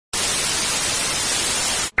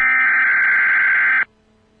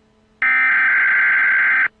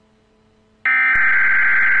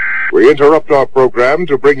we interrupt our program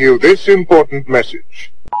to bring you this important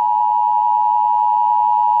message.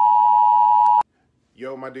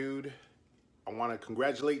 Yo, my dude, I want to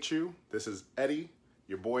congratulate you. This is Eddie,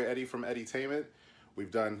 your boy Eddie from Eddytainment. We've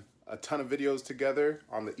done a ton of videos together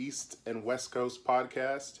on the East and West Coast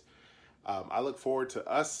podcast. I look forward to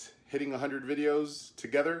us hitting 100 videos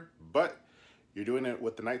together, but you're doing it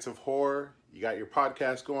with the Nights of Horror. You got your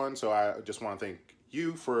podcast going, so I just want to thank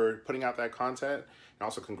you for putting out that content and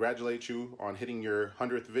also congratulate you on hitting your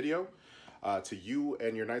 100th video. To you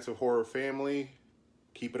and your Nights of Horror family,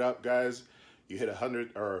 keep it up, guys. You hit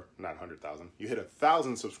 100, or not 100,000, you hit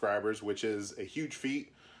 1,000 subscribers, which is a huge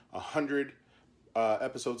feat. 100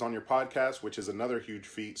 episodes on your podcast, which is another huge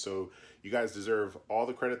feat. So you guys deserve all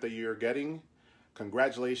the credit that you're getting.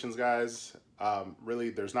 Congratulations, guys. Really,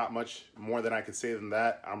 there's not much more than I could say than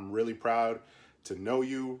that. I'm really proud to know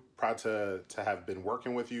you, proud to have been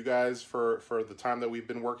working with you guys for the time that we've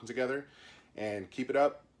been working together. And keep it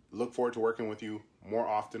up. Look forward to working with you more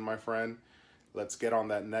often, my friend. Let's get on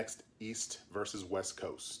that next East versus West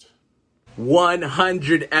Coast.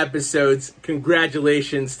 100 episodes.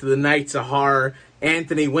 Congratulations to the Nights of Horror.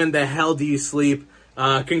 Anthony, when the hell do you sleep?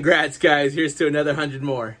 Congrats, guys. Here's to another 100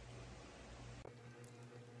 more.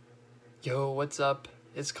 Yo, what's up?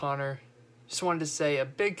 It's Connor. Just wanted to say a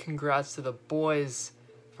big congrats to the boys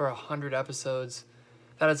for 100 episodes.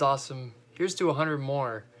 That is awesome. Here's to 100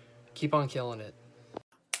 more. Keep on killing it.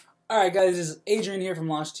 Alright guys, this is Adrian here from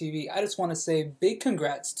Launch TV. I just want to say big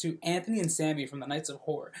congrats to Anthony and Sammy from the Nights of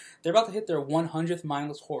Horror. They're about to hit their 100th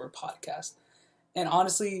Mindless Horror podcast. And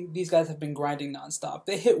honestly, these guys have been grinding nonstop.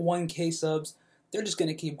 They hit 1K subs. They're just going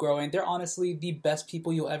to keep growing. They're honestly the best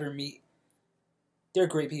people you'll ever meet. They're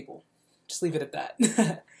great people. Just leave it at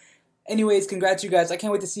that. Anyways, congrats you guys. I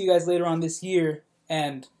can't wait to see you guys later on this year.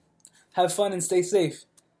 And have fun and stay safe.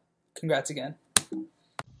 Congrats again.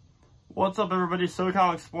 What's up, everybody?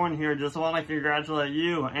 SoCal Exploring here. Just want to congratulate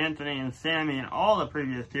you, Anthony, and Sammy, and all the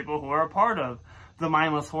previous people who are a part of the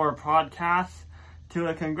Mindless Horror podcast to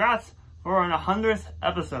a congrats for an 100th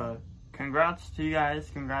episode. Congrats to you guys.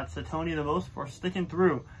 Congrats to Tony the most for sticking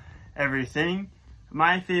through everything.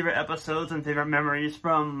 My favorite episodes and favorite memories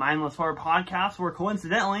from Mindless Horror podcast were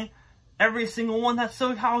coincidentally every single one that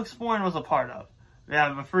SoCal Exploring was a part of.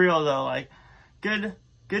 Yeah, but for real though, like,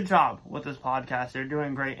 Good job with this podcast. You're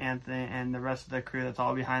doing great, Anthony, and the rest of the crew that's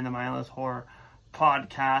all behind the Mindless Horror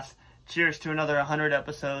podcast. Cheers to another 100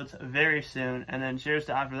 episodes very soon, and then cheers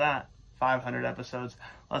to, after that, 500 episodes.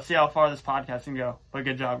 Let's see how far this podcast can go. But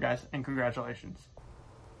good job, guys, and congratulations.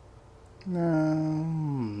 If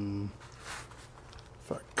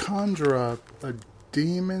I conjure up a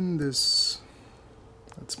demon, that's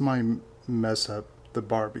my mess up the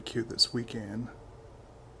barbecue this weekend.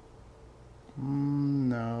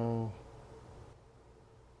 No.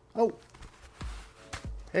 Oh.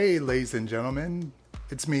 Hey, ladies and gentlemen.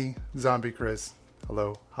 It's me, Zombie Chris.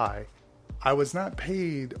 Hello. Hi. I was not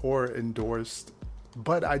paid or endorsed,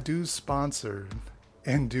 but I do sponsor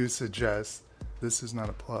and do suggest this is not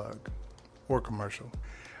a plug or commercial.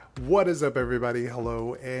 What is up, everybody?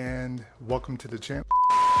 Hello, and welcome to the channel.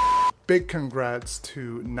 Big congrats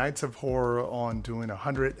to Nights of Horror on doing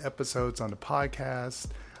 100 episodes on the podcast.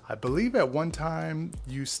 I believe at one time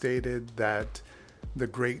you stated that the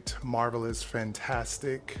great, marvelous,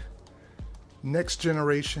 fantastic next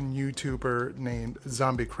generation YouTuber named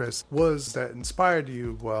Zombie Chris was that inspired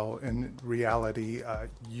you. Well, in reality,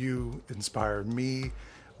 you inspired me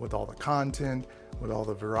with all the content, with all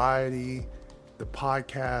the variety, the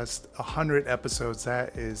podcast, 100 episodes.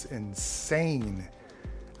 That is insane.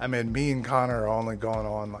 I mean, me and Connor are only going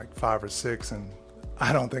on like 5 or 6, and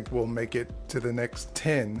I don't think we'll make it to the next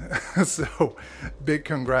 10. So big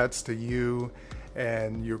congrats to you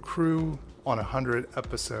and your crew on 100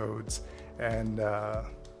 episodes, and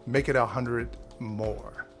make it 100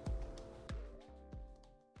 more.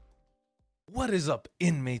 What is up,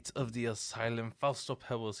 inmates of the asylum? Fausto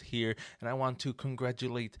Pebbles here, and I want to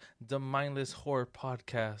congratulate the Mindless Horror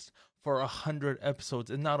podcast for 100 episodes,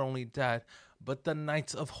 and not only that, but the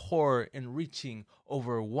Nights of Horror in reaching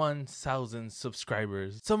over 1,000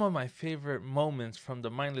 subscribers. Some of my favorite moments from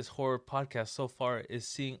the Mindless Horror podcast so far is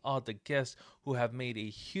seeing all the guests who have made a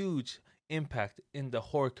huge impact in the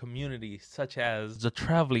horror community, such as the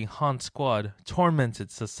Traveling Haunt Squad,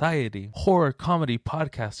 Tormented Society, horror comedy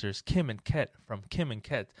podcasters Kim and Ket from Kim and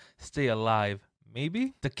Ket Stay Alive,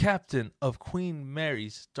 maybe? The captain of Queen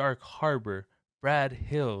Mary's Dark Harbor, Brad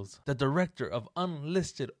Hills, the director of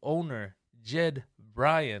Unlisted Owner, Jed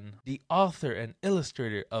Bryan, the author and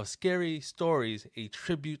illustrator of Scary Stories, A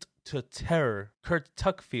Tribute to Terror, Kurt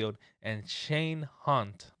Tuckfield, and Shane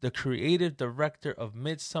Hunt. The creative director of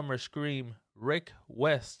Midsummer Scream, Rick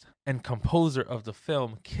West, and composer of the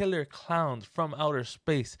film Killer Clowns from Outer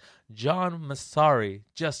Space, John Massari,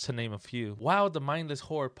 just to name a few. While the Mindless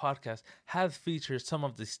Horror podcast has featured some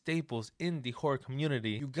of the staples in the horror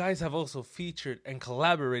community, you guys have also featured and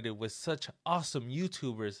collaborated with such awesome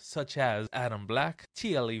YouTubers such as Adam Black,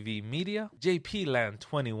 TLEV Media, JP Land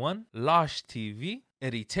 21, Losh TV,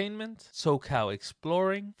 Edutainment, SoCal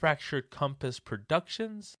Exploring, Fractured Compass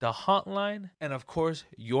Productions, The Hotline, and of course,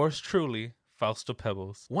 yours truly, Fausto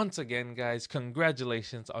Pebbles. Once again, guys,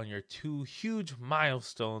 congratulations on your 2 huge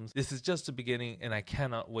milestones. This is just the beginning, and I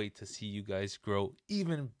cannot wait to see you guys grow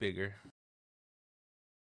even bigger.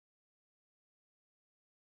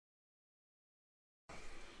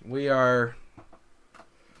 We are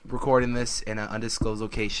recording this in an undisclosed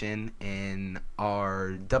location in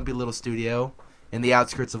our dumpy little studio in the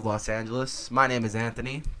outskirts of Los Angeles. My name is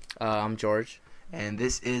Anthony. I'm George. And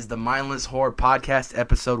this is the Mindless Horror Podcast,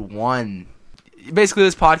 Episode 1. Basically,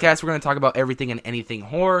 this podcast, we're going to talk about everything and anything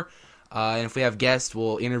horror. And if we have guests,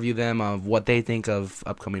 we'll interview them of what they think of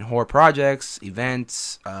upcoming horror projects,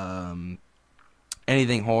 events,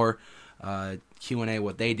 anything horror, Q&A,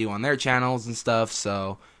 what they do on their channels and stuff.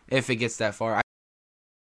 So if it gets that far.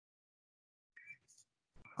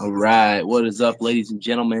 All right. What is up, ladies and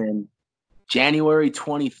gentlemen? January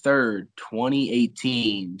 23rd,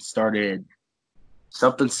 2018 started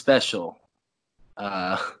something special.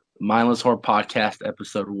 Mindless Horror Podcast,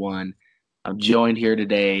 Episode 1. I'm joined here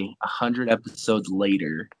today, 100 episodes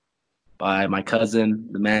later, by my cousin,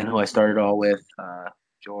 the man who I started all with,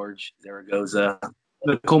 George Zaragoza.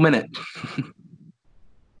 A cool minute.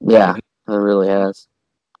 Yeah, it really has.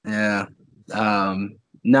 Yeah.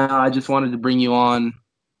 No, I just wanted to bring you on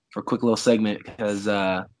for a quick little segment because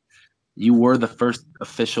you were the first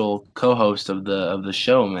official co-host of the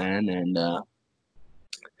show, man, and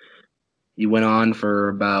you went on for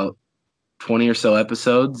about 20 or so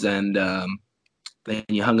episodes, and then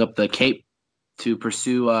you hung up the cape to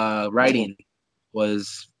pursue writing.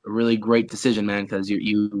 Was a really great decision, man, because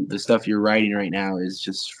the stuff you're writing right now is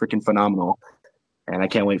just freaking phenomenal, and I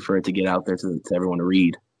can't wait for it to get out there to everyone to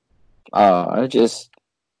read. I've just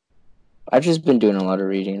been doing a lot of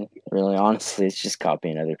reading. Really, honestly, it's just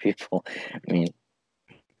copying other people. I mean,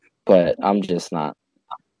 but I'm just not.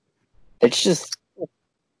 It's just.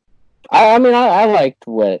 I mean, I liked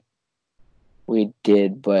what we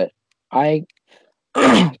did, but I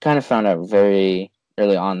kind of found out very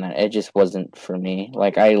early on that it just wasn't for me.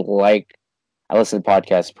 Like, I listen to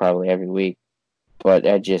podcasts probably every week, but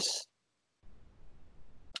I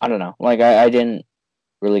don't know. Like, I didn't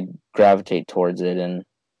really gravitate towards it, and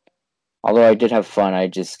although I did have fun, I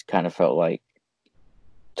just kind of felt like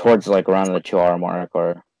towards like around the 2 hour mark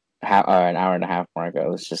or an hour and a half mark, I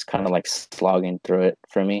was just kind of like slogging through it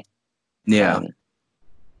for me. Yeah.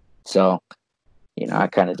 So, I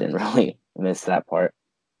kind of didn't really miss that part.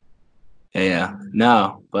 Yeah.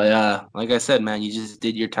 No, but like I said, man, you just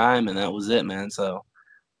did your time, and that was it, man. So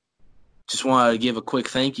just wanted to give a quick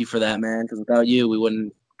thank you for that, man, because without you, we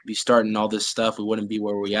wouldn't be starting all this stuff. We wouldn't be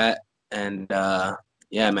where we're at. And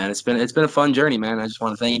yeah, man, it's been a fun journey, man. I just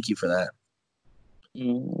want to thank you for that.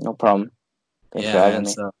 No problem. Thanks yeah, for having man, me.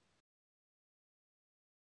 so.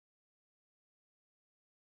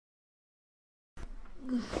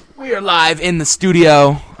 We are live in the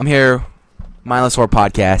studio. I'm here, Mindless Horror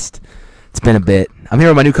Podcast. It's been a bit. I'm here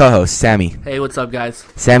with my new co-host, Sammy. Hey, what's up, guys?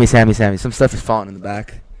 Sammy. Some stuff is falling in the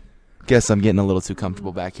back. Guess I'm getting a little too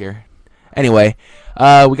comfortable back here. Anyway,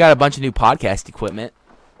 we got a bunch of new podcast equipment,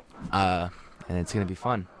 and it's going to be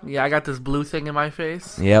fun. Yeah, I got this blue thing in my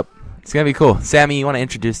face. Yep. It's going to be cool. Sammy, you want to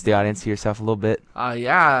introduce the audience to yourself a little bit?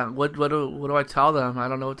 Yeah. What do I tell them? I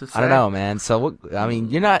don't know what to say. I don't know, man. So,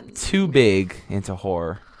 you're not too big into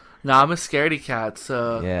horror. No, I'm a scaredy cat,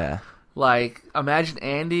 so... Yeah. Like, imagine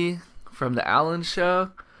Andy from The Alan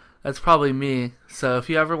Show. That's probably me. So if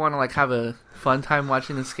you ever want to, like, have a fun time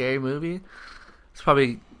watching a scary movie,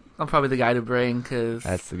 I'm probably the guy to bring, because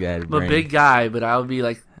I'm a big guy, but I'll be,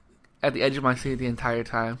 like, at the edge of my seat the entire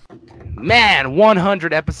time. Man,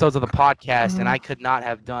 100 episodes of the podcast, and I could not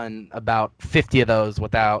have done about 50 of those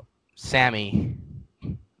without Sammy,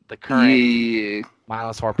 the current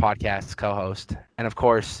Mindless Horror Podcast co-host. And, of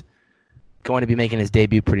course, going to be making his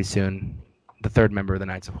debut pretty soon, the third member of the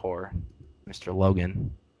Knights of Horror, Mr.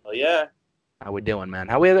 Logan. Oh, yeah. How we doing, man?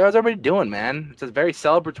 How's everybody doing, man? It's a very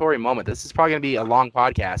celebratory moment. This is probably going to be a long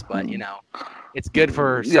podcast, but, it's good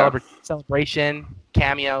for celebration,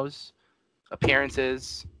 cameos,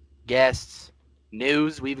 appearances, guests,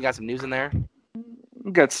 news. We even got some news in there.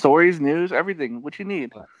 We got stories, news, everything. What you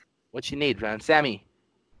need. What you need, man. Sammy,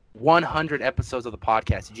 100 episodes of the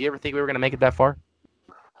podcast. Did you ever think we were going to make it that far?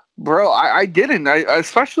 Bro, I didn't.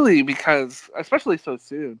 Especially so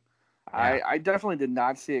soon. Yeah. I definitely did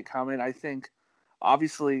not see it coming. I think,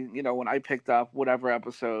 obviously, when I picked up whatever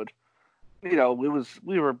episode, we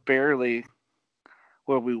were barely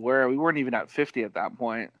where we were. We weren't even at 50 at that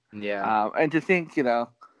point. Yeah. And to think,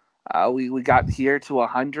 we got here to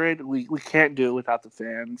 100. We can't do it without the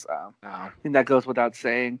fans. No. I think that goes without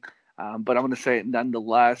saying. But I'm going to say it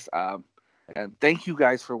nonetheless. And thank you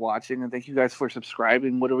guys for watching, and thank you guys for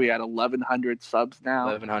subscribing. What are we at, 1,100 subs now?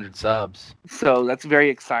 1,100 subs. So that's very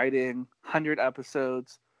exciting. 100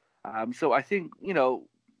 episodes. So I think,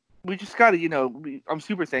 we just got to, I'm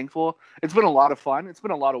super thankful. It's been a lot of fun. It's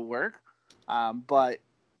been a lot of work. But,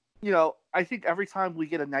 I think every time we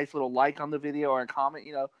get a nice little like on the video or a comment,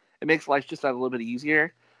 it makes life just a little bit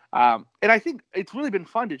easier. And I think it's really been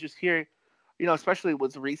fun to just hear, especially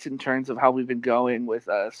with recent turns of how we've been going with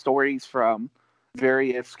stories from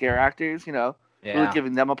various scare actors, really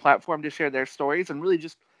giving them a platform to share their stories and really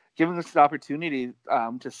just giving us the opportunity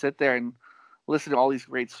to sit there and listen to all these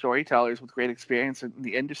great storytellers with great experience in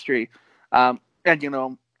the industry. And,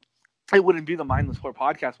 it wouldn't be the Mindless Horror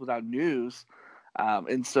podcast without news.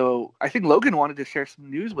 And so I think Logan wanted to share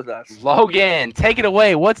some news with us. Logan, take it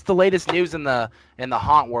away. What's the latest news in the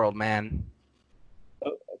haunt world, man?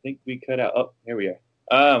 I think we cut out. Oh, here we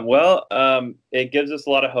are. It gives us a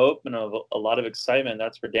lot of hope and a lot of excitement.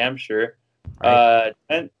 That's for damn sure. Right.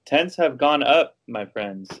 Tents have gone up, my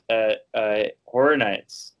friends, at Horror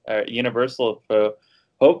Nights at Universal. So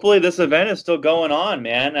hopefully this event is still going on,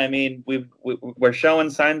 man. I mean, we're showing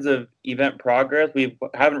signs of event progress. We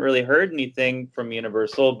haven't really heard anything from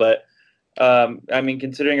Universal, but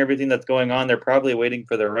considering everything that's going on, they're probably waiting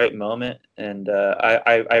for the right moment, and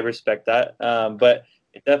I respect that. But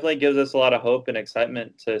it definitely gives us a lot of hope and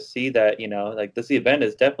excitement to see that, this event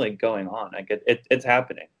is definitely going on. Like it's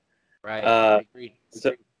happening. Right. I agree.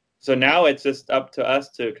 So now it's just up to us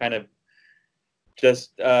to kind of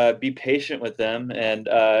just be patient with them, and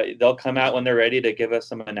they'll come out when they're ready to give us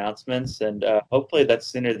some announcements, and hopefully that's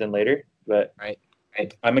sooner than later. But right.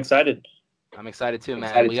 I'm excited. I'm excited too,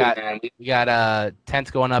 man. We got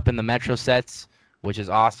tents going up in the Metro sets, which is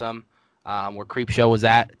awesome. Where Creep Show was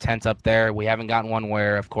at, tents up there. We haven't gotten one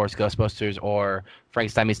where, of course, Ghostbusters or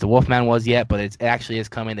Frankenstein Meets the Wolfman was yet, but it actually is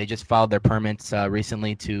coming. They just filed their permits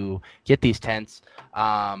recently to get these tents.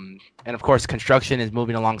 And, of course, construction is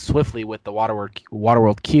moving along swiftly with the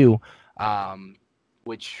Waterworld Q,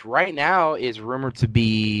 which right now is rumored to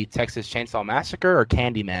be Texas Chainsaw Massacre or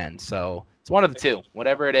Candyman. So it's one of the two.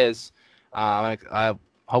 Whatever it is, I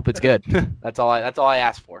hope it's good. That's all I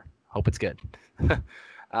ask for. Hope it's good.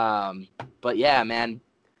 But yeah, man,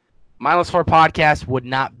 Mindless Horror Podcast would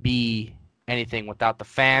not be anything without the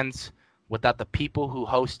fans, without the people who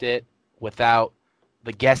host it, without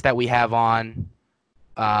the guests that we have on,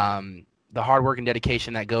 the hard work and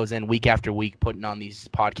dedication that goes in week after week putting on these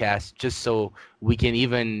podcasts, just so we can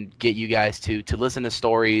even get you guys to listen to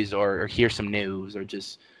stories or hear some news or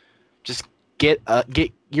just get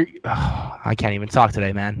your. I can't even talk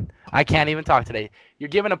today, man. I can't even talk today. You're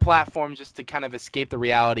given a platform just to kind of escape the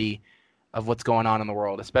reality of what's going on in the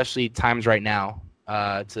world, especially times right now,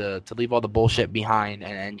 to leave all the bullshit behind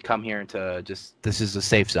and come here to just, this is a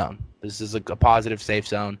safe zone. This is a positive safe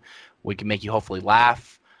zone. We can make you hopefully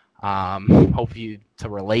laugh, hope you to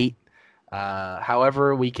relate,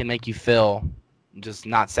 however we can make you feel, just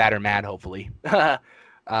not sad or mad, hopefully. But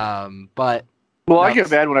I get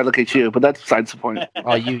mad when I look at you, but that's besides the point.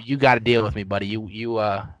 Oh, you got to deal with me, buddy.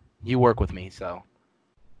 You work with me, so.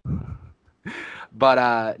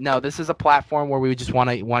 But no, this is a platform where we just want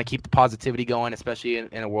to keep the positivity going, especially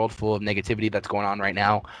in a world full of negativity that's going on right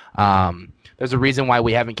now. There's a reason why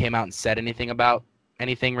we haven't came out and said anything about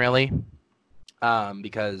anything really,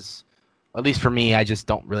 because at least for me, I just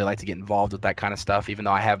don't really like to get involved with that kind of stuff, even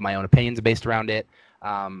though I have my own opinions based around it.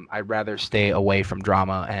 I'd rather stay away from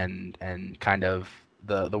drama and kind of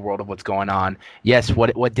the world of what's going on. Yes,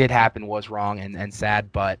 what did happen was wrong and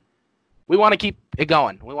sad, but we want to keep it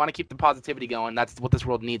going. We want to keep the positivity going. That's what this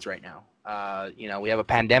world needs right now. We have a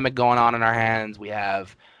pandemic going on in our hands. We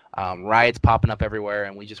have riots popping up everywhere,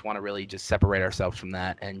 and we just want to really just separate ourselves from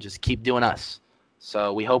that and just keep doing us.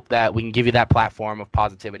 So we hope that we can give you that platform of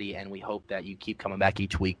positivity, and we hope that you keep coming back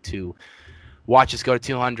each week to watch us go to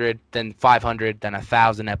 200, then 500, then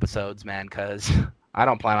 1,000 episodes, man, because I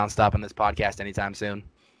don't plan on stopping this podcast anytime soon.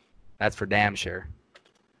 That's for damn sure.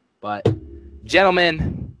 But,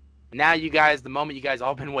 gentlemen, now you guys, the moment you guys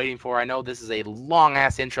all been waiting for, I know this is a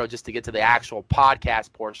long-ass intro just to get to the actual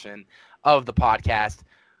podcast portion of the podcast.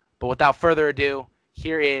 But without further ado,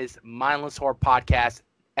 Here is Mindless Horror Podcast,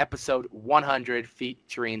 episode 100,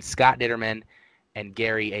 featuring Scott Ditterman and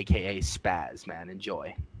Gary, a.k.a. Spaz, man.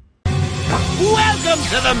 Enjoy. Welcome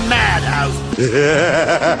to the madhouse.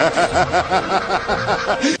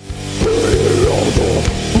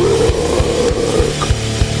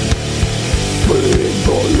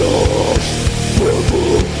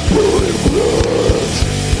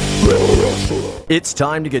 It's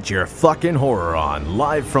time to get your fucking horror on,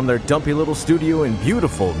 live from their dumpy little studio in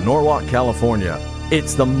beautiful Norwalk, California.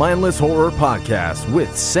 It's the Mindless Horror Podcast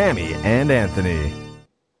with Sammy and Anthony.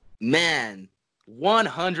 Man,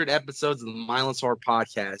 100 episodes of the Mindless Horror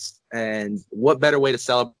Podcast, and what better way to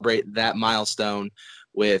celebrate that milestone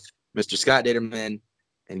with Mr. Scott Ditterman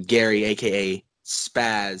and Gary, aka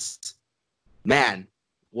Spaz. Man,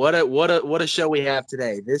 what a show we have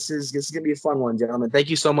today. This is gonna be a fun one, gentlemen. Thank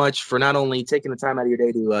you so much for not only taking the time out of your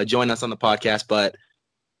day to join us on the podcast, but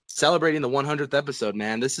celebrating the 100th episode,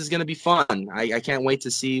 man. This is gonna be fun. I can't wait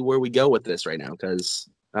to see where we go with this right now, because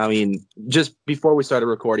I mean, just before we started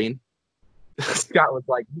recording, Scott was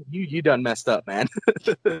like, you done messed up, man.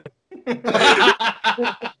 The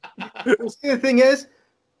thing is,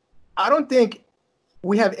 I don't think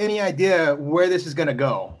we have any idea where this is going to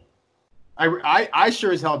go. I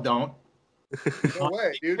sure as hell don't. No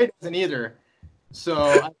way, dude. It doesn't either.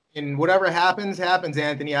 So, and whatever happens,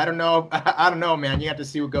 Anthony. I don't know. I don't know, man. You have to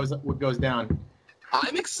see what goes down.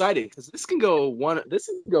 I'm excited because this can go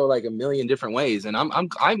like a million different ways, and I'm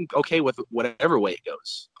okay with whatever way it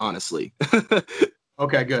goes, honestly.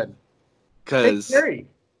 Okay, good. Because hey, Gary,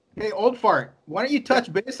 hey, old fart, why don't you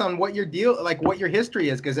touch base on what your history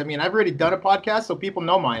is? Because I mean, I've already done a podcast, so people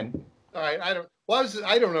know mine. All right, I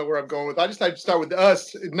don't know where I'm going with. I just like to start with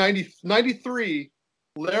us. 93,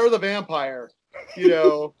 Lair of the Vampire. You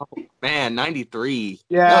know, man, 93.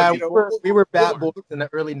 Yeah, we were bad boys in the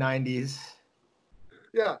early 90s.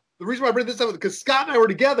 Yeah, the reason why I bring this up is because Scott and I were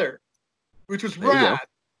together, which was rad.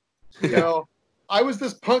 You know, I was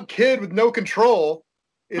this punk kid with no control,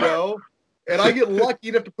 you know, and I get lucky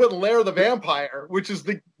enough to put in Lair of the Vampire, which is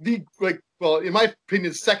the in my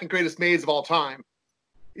opinion, second greatest maze of all time.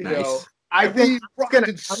 You know, I think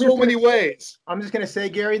in so many ways. I'm just gonna say,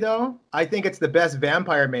 Gary, though, I think it's the best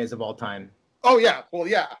vampire maze of all time. Oh yeah, well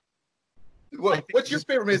yeah. What's your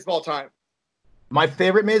favorite maze of all time? My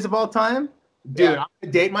favorite maze of all time? Dude, I'm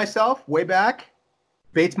gonna date myself way back.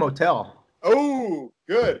 Bates Motel. Oh,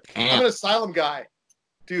 good. I'm an asylum guy.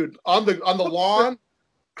 Dude, on the lawn,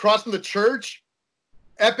 across from the church,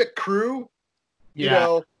 epic crew. You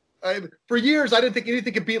know, for years I didn't think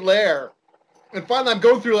anything could beat Lair. And finally I'm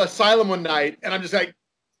going through asylum one night and I'm just like,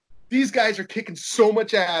 these guys are kicking so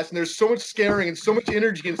much ass and there's so much scaring and so much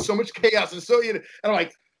energy and so much chaos and so, you know, and I'm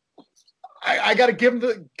like, I gotta give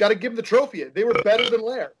them the trophy. They were better than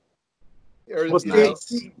Lair.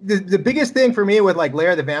 The biggest thing for me with like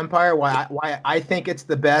Lair of the Vampire, why I think it's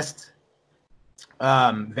the best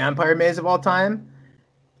vampire maze of all time,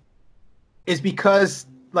 is because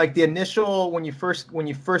like the initial when you first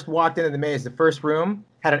walked into the maze, the first room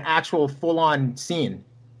had an actual full-on scene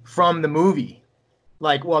from the movie.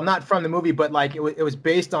 Like, well, not from the movie, but like it was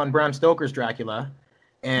based on Bram Stoker's Dracula,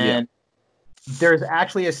 and there's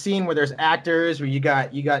actually a scene where there's actors where you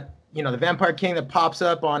got the Vampire King that pops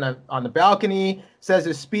up on the balcony, says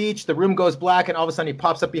his speech, the room goes black, and all of a sudden he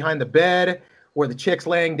pops up behind the bed where the chick's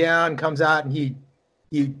laying down, comes out, and he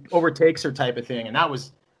overtakes her type of thing, and that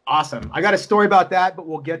was awesome. I got a story about that, but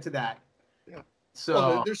we'll get to that. Yeah. So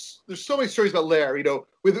well, there's so many stories about Lair. You know,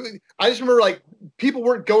 I just remember like people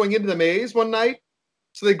weren't going into the maze one night,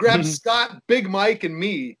 so they grabbed Scott, Big Mike, and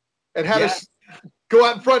me, and had us go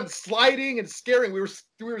out in front, sliding and scaring. We were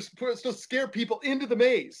supposed to scare people into the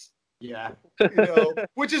maze. Yeah, you know,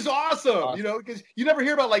 which is awesome. You know, because you never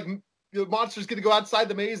hear about like monsters going to go outside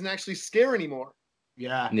the maze and actually scare anymore.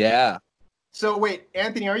 Yeah. So wait,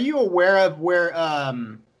 Anthony, are you aware of where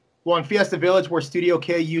in Fiesta Village where Studio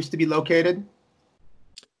K used to be located?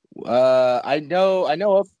 I know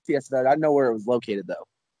of Fiesta. I know where it was located though.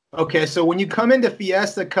 Okay, so when you come into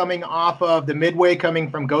Fiesta, coming off of the Midway,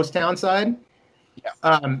 coming from Ghost Town side,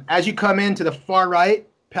 as you come in to the far right,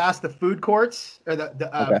 past the food courts or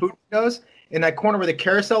the food windows, in that corner where the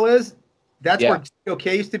carousel is, that's where Studio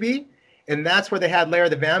K used to be, and that's where they had Lair of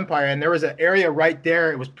the Vampire. And there was an area right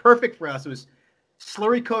there. It was perfect for us. It was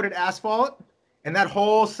slurry coated asphalt, and that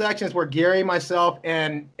whole section is where Gary, myself,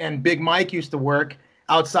 and Big Mike used to work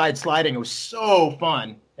outside sliding. It was so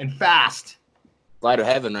fun and fast. Light of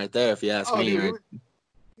heaven right there, if you ask me. Dude,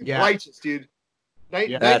 right? Righteous, dude.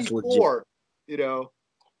 94, you know.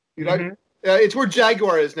 It's where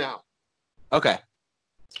Jaguar is now. Okay.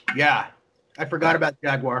 Yeah. I forgot about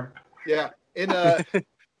Jaguar. Yeah. in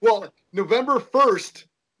well, November 1st,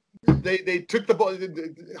 they took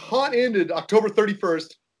the haunt ended October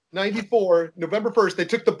 31st, 94. November 1st, they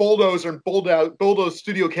took the bulldozer and bulldozed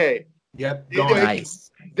Studio K. Yep,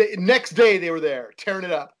 nice. Next day they were there tearing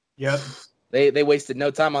it up. Yep. They wasted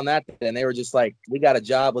no time on that, and they were just like, "We got a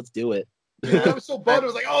job, let's do it." Yeah, I was so bummed. I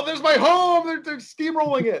was like, "Oh, there's my home. They're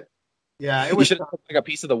steamrolling it." Yeah, it You was. should have like a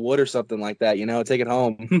piece of the wood or something like that, take it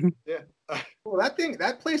home. Yeah. Well,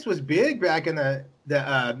 that place was big back in the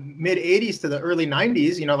mid '80s to the early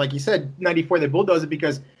 '90s. Like you said, '94 they bulldozed it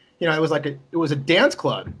because it was a dance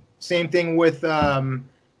club. Same thing with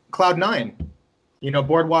Cloud 9.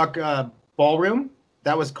 Boardwalk Ballroom.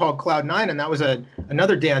 That was called Cloud 9, and that was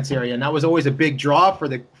another dance area, and that was always a big draw for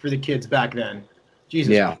the kids back then.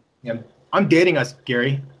 Jesus. Yeah. I'm dating us,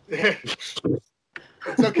 Gary. It's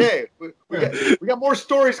okay. We got more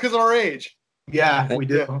stories because of our age. Yeah, we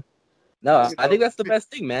do. No, I think that's the best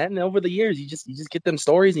thing, man. And over the years, you just get them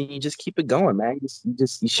stories and you just keep it going, man. You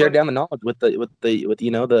share down the knowledge with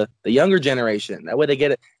the younger generation. That way they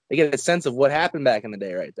get a sense of what happened back in the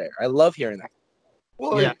day, right there. I love hearing that.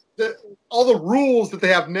 Well, yeah. All the rules that they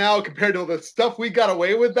have now compared to the stuff we got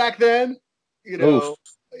away with back then. Oof.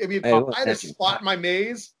 I mean, Hey, I had a spot in my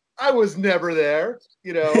maze. I was never there.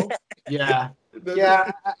 Yeah.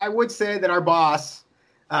 Yeah, I would say that our boss,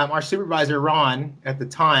 our supervisor, Ron, at the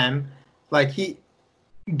time,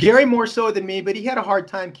 Gary more so than me, but he had a hard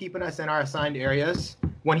time keeping us in our assigned areas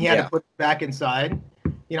when he had to put us back inside.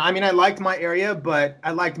 I liked my area, but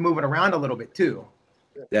I liked moving around a little bit too.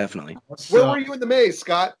 Definitely. Where were you in the maze,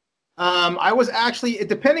 Scott? I was actually,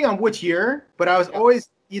 depending on which year, but I was always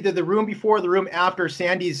either the room before or the room after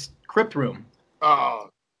Sandy's crypt room. Oh.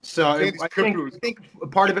 So I think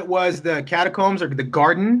part of it was the catacombs or the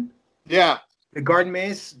garden. Yeah. The garden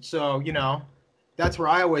maze. So, that's where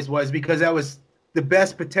I always was because that was the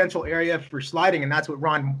best potential area for sliding, and that's what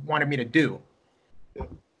Ron wanted me to do.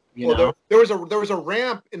 There was a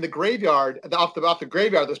ramp in the graveyard off the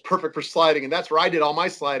graveyard that's perfect for sliding, and that's where I did all my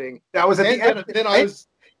sliding. That was at the exit. Then I was.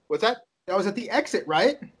 What's that? That was at the exit,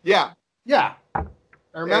 right? Yeah. Yeah. I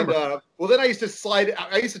remember. And, then I used to slide.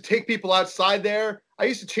 I used to take people outside there. I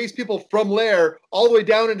used to chase people from Lair all the way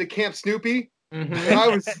down into Camp Snoopy. Mm-hmm.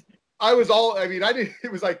 And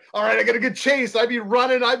it was like, all right, I got a good chase. I'd be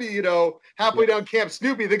running. I'd be, halfway down Camp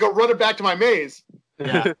Snoopy. Then go running back to my maze.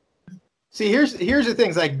 Yeah. See, here's the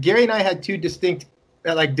things. Like Gary and I had two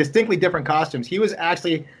distinctly different costumes. He was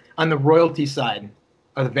actually on the royalty side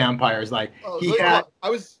of the vampires. I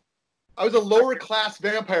was a lower class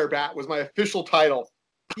vampire bat was my official title.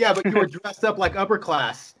 Yeah, but you were dressed up like upper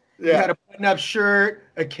class. Yeah. You had a button-up shirt,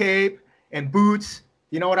 a cape, and boots.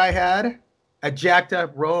 You know what I had? A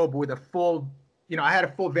jacked-up robe with a full, I had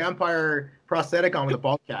a full vampire prosthetic on with a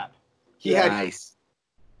ball cap. He had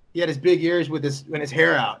his big ears with his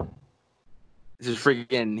hair out. This is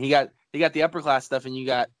freaking. He got the upper class stuff, and you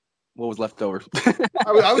got what was left over.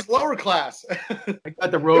 I was lower class. I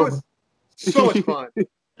got the robe. It was so much fun.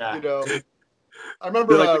 Yeah. I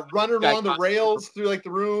remember running along the rails through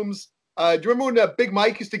the rooms. Do you remember when Big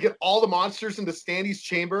Mike used to get all the monsters into Standy's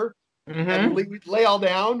chamber and we'd lay all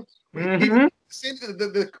down? Mm-hmm.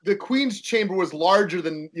 The Queen's chamber was larger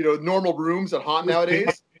than normal rooms at Haunt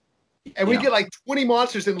nowadays. And we get 20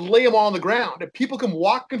 monsters and lay them all on the ground. And people come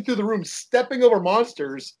walking through the room, stepping over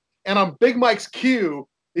monsters. And on Big Mike's cue,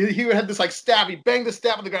 he had this staff. He banged the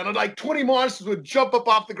staff on the ground. And 20 monsters would jump up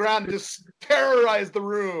off the ground and just terrorize the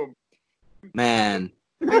room. Man.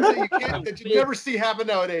 Things that you never see happen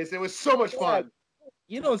nowadays. It was so much fun.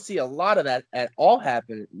 You don't see a lot of that at all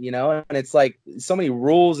happen, and it's so many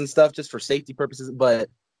rules and stuff just for safety purposes. But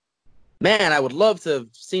man, I would love to have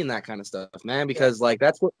seen that kind of stuff, man, because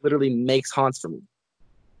that's what literally makes haunts for me.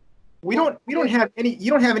 We don't have any.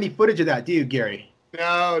 You don't have any footage of that, do you, Gary?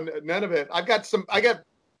 No, none of it. I got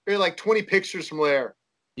maybe 20 pictures from Lair.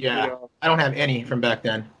 Yeah, I don't have any from back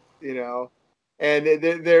then. And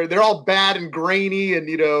they're all bad and grainy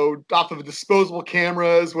and off of disposable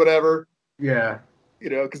cameras, whatever. Yeah.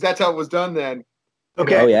 Because that's how it was done then.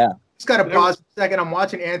 Okay. Oh yeah. Just gotta pause for a second. I'm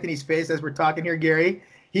watching Anthony's face as we're talking here, Gary.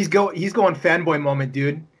 He's going fanboy moment,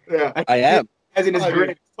 dude. Yeah. I am. As in his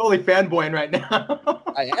great, totally fanboying right now.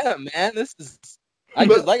 I am, man. This is.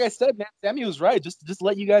 Like I said, man, Sammy was right. Just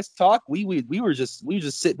let you guys talk. We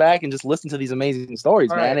just sit back and just listen to these amazing stories,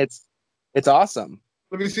 all man. Right. It's awesome.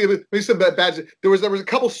 Let me see some badges. There was a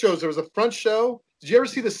couple shows. There was a front show. Did you ever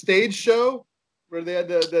see the stage show where they had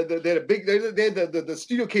the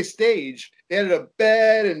Studio K stage? They had a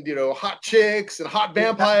bed and hot chicks and hot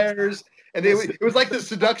vampires, and it was like the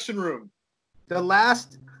seduction room. The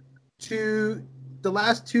last two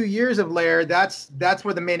last 2 years of Lair, that's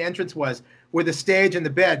where the main entrance was, with the stage and the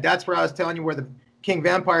bed. That's where I was telling you where the King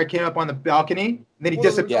Vampire came up on the balcony. And then he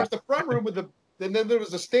disappeared. There was the front room and then there was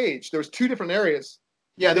the stage. There was 2 different areas.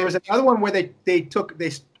 Yeah, there was another one where they took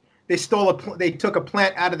a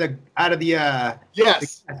plant out of the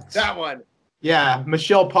yes, that one. Yeah,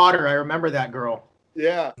 Michelle Potter. I remember that girl.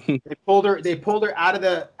 Yeah. They pulled her out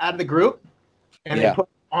of the group, and they put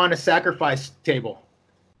her on a sacrifice table.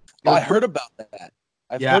 I heard about that.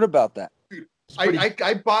 I've heard about that. Dude,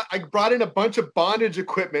 I brought in a bunch of bondage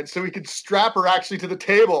equipment so we could strap her actually to the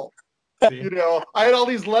table. You know, I had all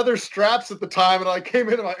these leather straps at the time, and I came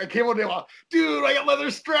in and I came on and dude, I got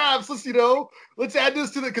leather straps. Let's add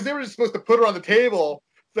this to because they were just supposed to put her on the table.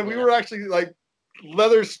 So we were actually like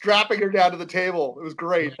leather strapping her down to the table. It was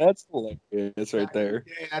great. That's hilarious right there.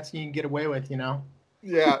 Yeah, that's what you can get away with, you know.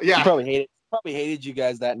 Yeah. She probably hated you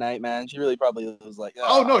guys that night, man. She really probably was like,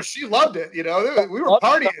 oh no, she loved it. You know, we were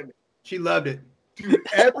partying. She loved it, dude.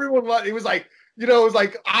 Everyone loved it. It was like, you know, it was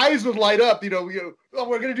like eyes would light up. You know, oh,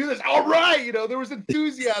 we're gonna do this. All right, you know, there was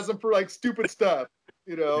enthusiasm for like stupid stuff.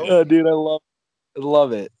 You know, oh, dude, I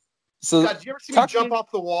love it. So, God, did you ever see me jump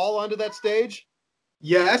off the wall onto that stage?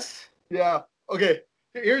 Yes. Yeah. Okay.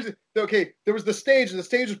 There was the stage, and the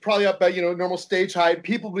stage was probably up at, you know, normal stage height.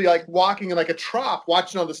 People would be like walking in like a trough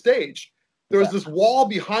watching on the stage. There was this wall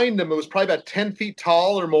behind them. It was probably about 10 feet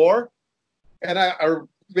tall or more. And or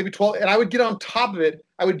maybe 12. And I would get on top of it.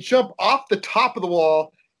 I would jump off the top of the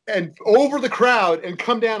wall and over the crowd and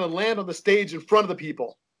come down and land on the stage in front of the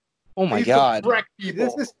people. Oh my God.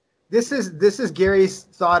 This is Gary's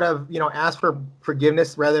thought of, you know, ask for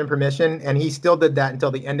forgiveness rather than permission, and he still did that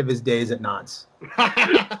until the end of his days at Knott's.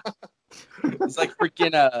 It's like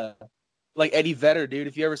freaking like Eddie Vedder, dude.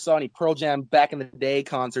 If you ever saw any Pearl Jam back in the day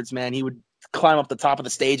concerts, man, he would climb up the top of the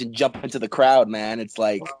stage and jump into the crowd, man. It's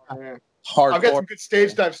like hardcore. I've got some good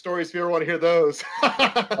stage dive stories if you ever want to hear those.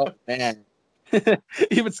 Oh man.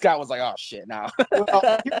 Even Scott was like, oh shit, now. Well,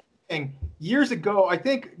 here's the thing. Years ago, I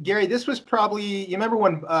think, Gary, this was probably, you remember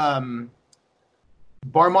when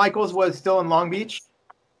Bar Michaels was still in Long Beach?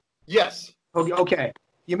 Yes. Okay.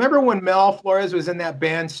 You remember when Mel Flores was in that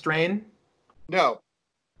band Strain? No.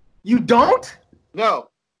 You don't? No.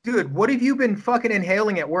 Dude, what have you been fucking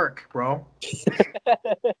inhaling at work, bro?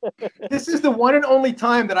 This is the one and only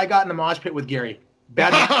time that I got in the mosh pit with Gary.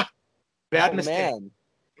 Bad mistake. Man.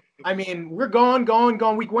 I mean, we're going.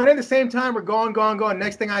 We went in the same time. We're going.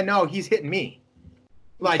 Next thing I know, he's hitting me.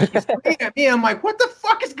 Like, he's looking at me. I'm like, what the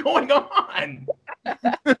fuck is going on?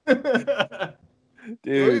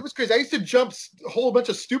 Dude. It was crazy. I used to jump a whole bunch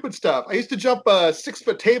of stupid stuff. I used to jump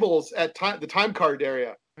 6-foot tables at the time card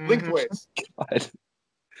area, lengthways. God.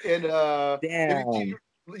 And damn. You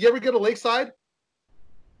ever go to Lakeside?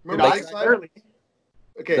 Remember Lakeside? Early.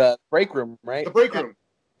 Okay. The break room, right? The break room.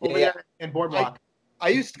 Over there in Boardwalk. I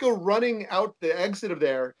used to go running out the exit of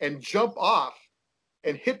there and jump off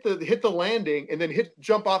and hit the landing and then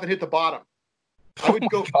jump off and hit the bottom. I would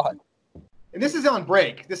go. God. And this is on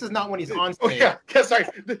break. This is not when he's on stage. Oh yeah, sorry.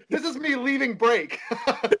 This is me leaving break.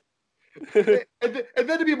 and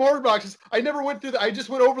then to be more obnoxious, I never went through I just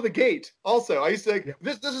went over the gate. Also, I used to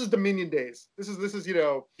this is Dominion days. This is you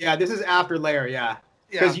know. Yeah, this is after Lair. Yeah,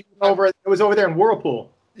 because it was over there in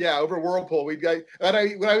Whirlpool. Yeah, over Whirlpool. I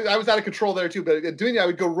was out of control there too. But doing that, I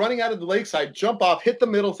would go running out of the lakeside, jump off, hit the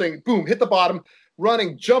middle thing, boom, hit the bottom,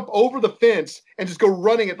 running, jump over the fence, and just go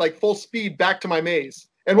running at like full speed back to my maze.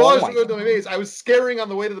 And while I was going to my maze, I was scaring on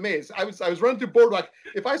the way to the maze. I was running through Boardwalk.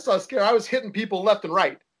 If I saw a scare, I was hitting people left and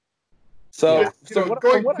right. So,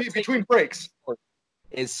 going between breaks.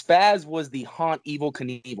 Is Spaz was the Haunt Evil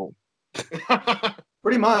Knievel.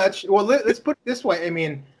 Pretty much. Well, let's put it this way. I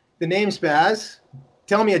mean, the name Spaz.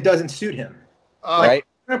 Tell me it doesn't suit him. Right.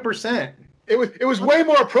 100%. It was way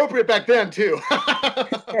more appropriate back then too.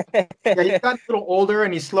 Yeah, he's gotten a little older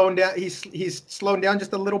and he's slowing down. He's slowing down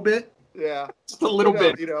just a little bit. Yeah, just a little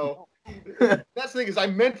bit. You know, that's the thing is I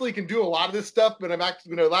mentally can do a lot of this stuff, but I'm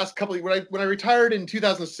actually last couple of, when I retired in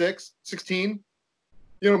 2016,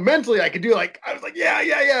 you know, mentally I could do I was like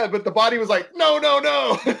yeah, but the body was like no.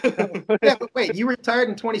 Yeah, but wait, you retired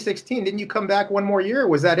in 2016. Didn't you come back one more year? Or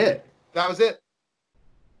was that it? That was it.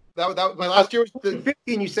 That was my last year. Was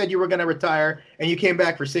 15. You said you were going to retire, and you came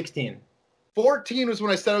back for 16. 14 was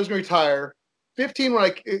when I said I was going to retire. 15 when I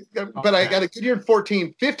got a good year in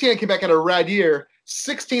 14. 15 I came back at a rad year.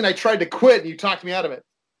 16 I tried to quit, and you talked me out of it.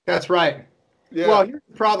 That's right. Yeah. Well, here's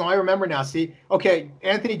the problem. I remember now. See, okay,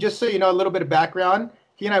 Anthony. Just so you know, a little bit of background.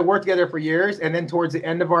 He and I worked together for years, and then towards the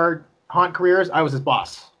end of our haunt careers, I was his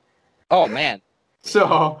boss. Oh man.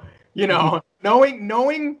 So you know,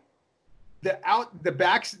 knowing the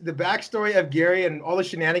backstory of Gary and all the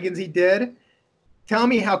shenanigans he did. Tell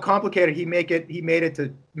me how complicated he made it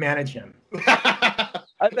to manage him.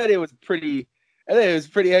 I bet it was pretty. I think it was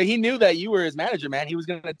pretty. He knew that you were his manager, man. He was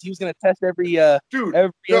gonna test every dude.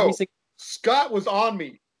 Every single. Scott was on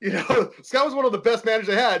me. Scott was one of the best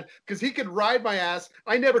managers I had because he could ride my ass.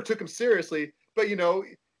 I never took him seriously, but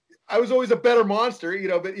I was always a better monster.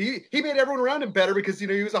 But he made everyone around him better because he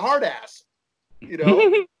was a hard ass.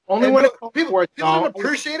 Only when people didn't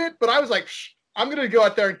appreciate it, but I was like, I'm gonna go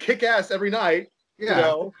out there and kick ass every night.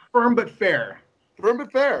 Firm but fair. Firm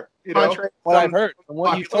but fair. What I've heard from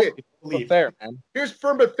what you told me, fair, man. Here's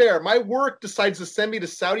firm but fair. My work decides to send me to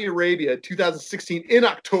Saudi Arabia 2016 in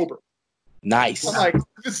October. Nice. I'm like,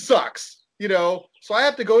 this sucks, So I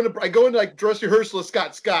have to go into like dress rehearsal with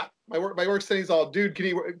Scott. Scott, my work saying he's all, dude,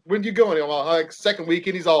 when do you go? And I'm all, like, second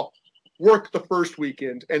weekend. He's all, work the first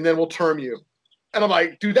weekend and then we'll term you. And I'm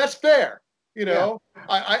like, dude, that's fair.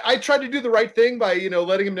 I tried to do the right thing by,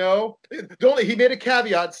 letting him know. He made a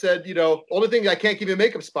caveat, said, only thing I can't give you a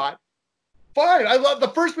makeup spot. Fine. I love the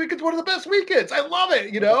first weekend's one of the best weekends. I love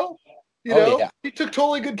it. He took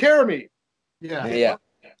totally good care of me. Yeah. Yeah.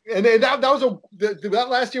 And then that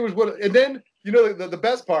last year was what, and then, the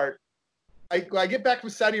best part, I get back from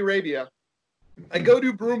Saudi Arabia. I go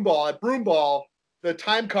do broom ball. At broom ball, the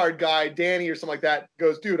time card guy, Danny or something like that,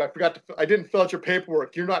 goes, dude, I didn't fill out your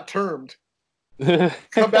paperwork. You're not termed.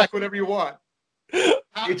 Come back whenever you want.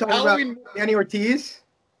 You talking about Danny Ortiz?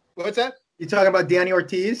 What's that? You talking about Danny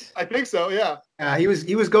Ortiz? I think so. Yeah. He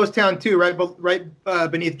was Ghost Town too, right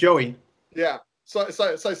beneath Joey. Yeah. So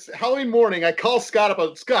Halloween morning, I call Scott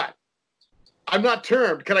up. Scott, I'm not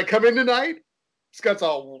termed. Can I come in tonight? Scott's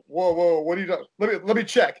all, whoa, what are you doing? Let me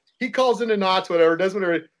check. He calls into Knott's, whatever, does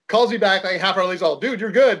whatever. Calls me back like half hour later. He's all, dude,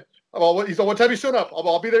 you're good. He's all, what time you showing up?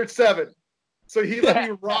 I'll be there at 7. So he let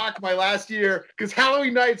me rock my last year because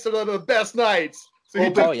Halloween nights are the best nights. So he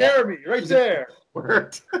took care of me right there.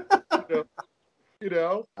 Worked. I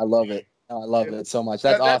love it. I love it so much.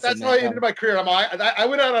 That's awesome. That's how I ended my career. I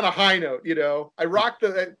went out on a high note. I got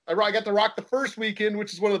to rock the first weekend,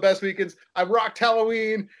 which is one of the best weekends. I rocked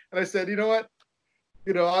Halloween, and I said, you know what?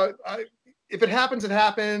 If it happens, it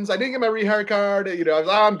happens. I didn't get my rehire card. I was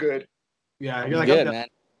like, I'm good. Yeah, you're like, good, man.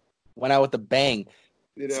 Went out with a bang.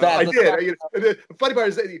 I did. The funny part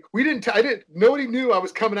is that nobody knew I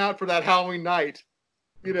was coming out for that Halloween night.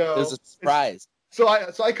 It was a surprise. So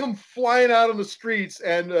I come flying out on the streets,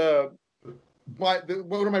 and one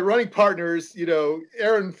of my running partners,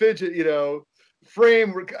 Aaron Fidget,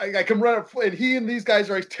 Frame, I come run up, and he and these guys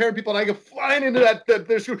are like tearing people, and I go flying into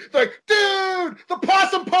their school. They're like, dude, the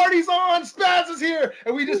possum party's on, Spaz is here,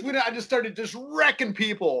 and we just went out and just started just wrecking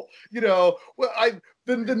people.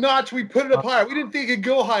 The notch, we put it up higher. We didn't think it could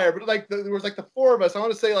go higher, but there was the 4 of us. I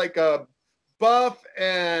want to say Buff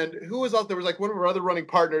and who was out there was one of our other running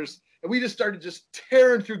partners. And we just started just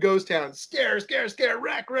tearing through Ghost Town. Scare,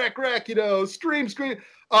 wreck, scream.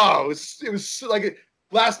 Oh, it was like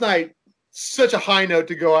last night, such a high note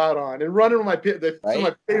to go out on and running with some of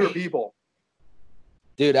my favorite people.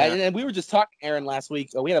 Dude, and we were just talking, Aaron, last week.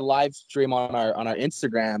 We had a live stream on our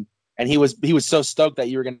Instagram, and he was so stoked that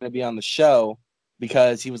you were going to be on the show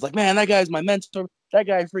because he was like, man, that guy's my mentor. That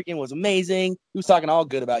guy freaking was amazing. He was talking all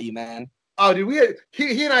good about you, man. Oh, dude,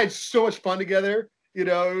 he and I had so much fun together. It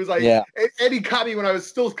was like, Eddie caught me when I was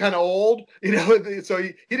still kind of old, so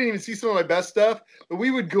he didn't even see some of my best stuff, but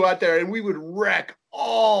we would go out there and we would wreck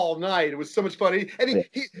all night. It was so much fun. The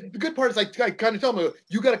good part is I kind of tell him,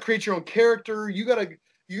 you got to create your own character. You got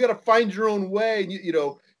to find your own way.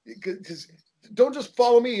 And because don't just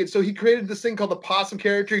follow me. And so he created this thing called the possum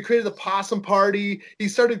character. He created the possum party. He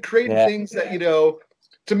started creating things that,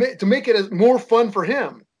 to make it more fun for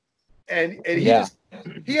him. And he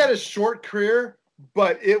had a short career,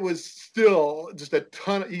 but it was still just a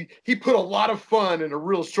ton. He put a lot of fun in a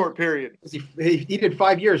real short period. He did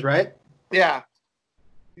 5 years, right? Yeah.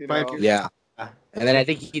 5 years. Yeah. And then I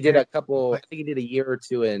think he did he did a year or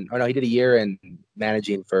two he did a year in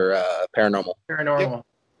managing for Paranormal.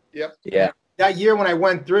 Yep. Yeah. That year when I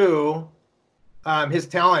went through his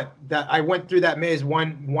talent, that I went through that maze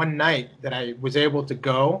one night that I was able to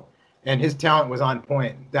go, and his talent was on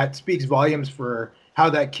point. That speaks volumes for how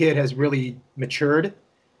that kid has really matured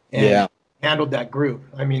and handled that group.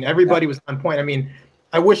 I mean, everybody was on point. I mean,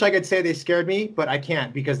 I wish I could say they scared me, but I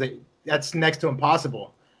can't because that's next to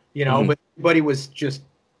impossible, but everybody was just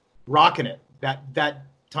rocking it that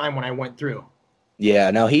time when I went through. Yeah,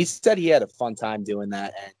 no, he said he had a fun time doing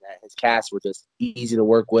that, and his cast were just easy to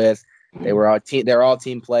work with. They're all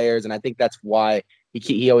team players, and I think that's why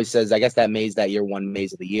he always says, I guess that year won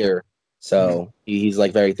Maze of the Year. So he's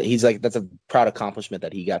like that's a proud accomplishment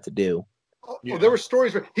that he got to do. Oh, there were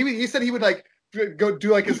stories where he said he would like go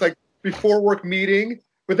do like his like before work meeting,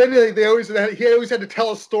 but then he always had to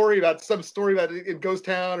tell a story about in Ghost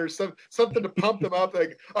Town or something to pump them up.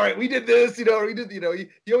 Like, all right, we did this, or we did,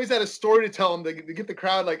 he always had a story to tell them to get the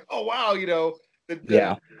crowd like, oh wow,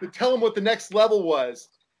 to tell them what the next level was.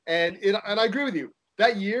 And I agree with you.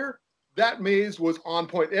 That year, that maze was on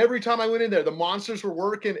point. Every time I went in there, the monsters were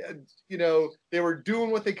working. They were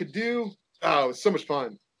doing what they could do. Oh, it was so much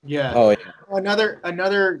fun. Yeah. Oh, yeah.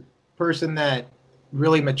 Another person that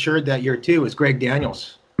really matured that year too was Greg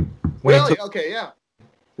Daniels. Really?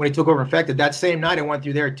 When he took over Infected, that same night I went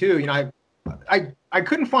through there too. I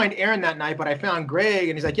couldn't find Aaron that night, but I found Greg,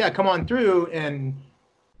 and he's like, "Yeah, come on through." And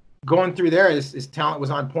going through there, his talent was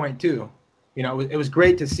on point too. It was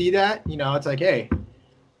great to see that. It's like, hey,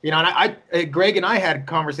 and Greg and I had a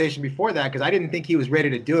conversation before that because I didn't think he was ready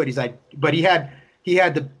to do it. He's like, but he had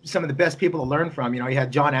some of the best people to learn from. He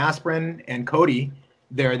had John Aspirin and Cody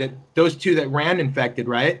there, those two that ran Infected,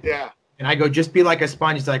 right? Yeah. And I go, just be like a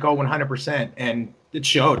sponge. He's like, oh, 100%. And it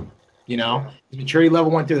showed, His maturity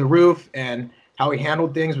level went through the roof, and how he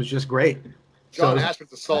handled things was just great. John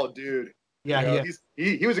Aspirin's a solid dude. Yeah,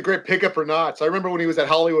 he was a great pickup for Knots. I remember when he was at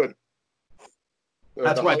Hollywood.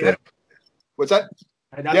 That's why I met him. What's that?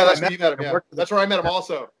 That's where you met him. Yeah. That's where I met him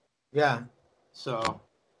also. Yeah. So,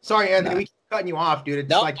 sorry, Anthony, we keep cutting you off, dude.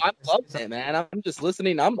 It's I love it, man. I'm just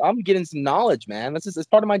listening. I'm getting some knowledge, man. It's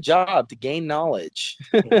part of my job to gain knowledge.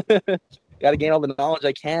 Got to gain all the knowledge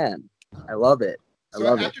I can. I love it.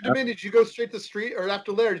 So after Dominion, did you go straight to street, or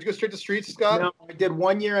after Lair, did you go straight to streets, Scott? No, I did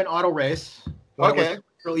 1 year in auto race. Okay.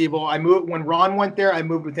 Real Evil. I moved when Ron went there. I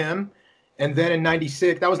moved with him, and then in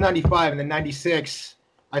 '96, that was '95, and then '96,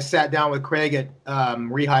 I sat down with Craig at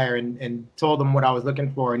Rehire and told him what I was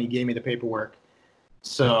looking for, and he gave me the paperwork.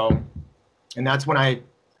 So, and that's when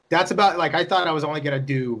that's about, like, I thought I was only gonna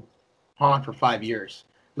do haunt for 5 years.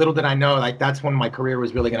 Little did I know, like, that's when my career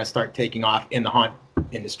was really gonna start taking off in the haunt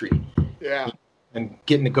industry. Yeah. And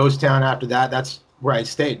getting to Ghost Town after that, that's where I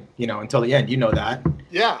stayed, until the end. You know that.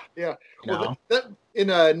 Yeah. Well, that in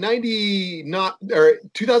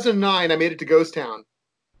 2009, I made it to Ghost Town,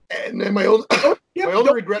 and then my only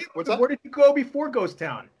regret. What's that? Where did you go before Ghost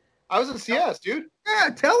Town? I was in CS, dude. Yeah,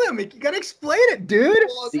 tell him. You gotta explain it, dude.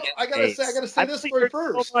 Well, I gotta say this story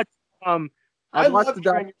first. So much, I love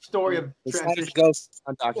hearing your story of transition. Ghost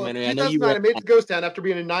documentary. Well, I know you. I made it to Ghost Town after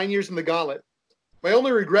being in 9 years in the Gauntlet. My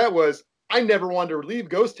only regret was I never wanted to leave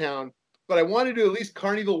Ghost Town, but I wanted to at least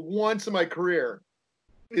Carnival once in my career.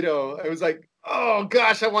 I was like, oh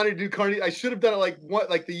gosh, I wanted to do Carnival. I should have done it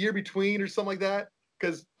like the year between or something like that.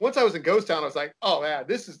 Because once I was in Ghost Town, I was like, oh man,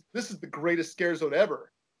 this is the greatest scare zone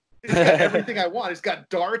ever. It's got everything I want. It's got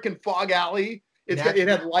dark and fog alley. It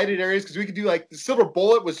had lighted areas because we could do, like, the Silver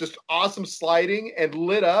Bullet was just awesome sliding and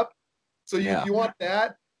lit up. So you want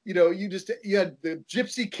that. You had the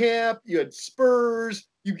Gypsy Camp, you had Spurs.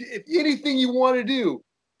 If anything you want to do,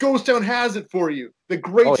 Ghost Town has it for you. The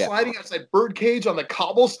great sliding outside Birdcage on the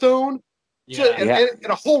cobblestone, and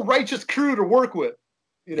a whole righteous crew to work with.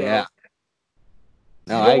 Yeah.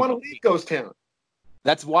 No, you don't want to leave Ghost Town.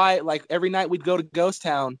 That's why, like, every night we'd go to Ghost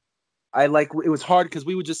Town. It was hard because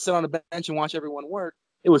we would just sit on the bench and watch everyone work.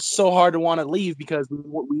 It was so hard to want to leave because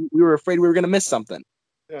we were afraid we were going to miss something.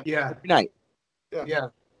 Yeah. Every night. Yeah.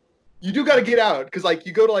 You do got to get out because, like,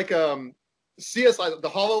 you go to, like, CS, like the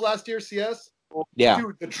Hollow last year, CS. Yeah.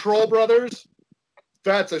 Dude, the Troll Brothers,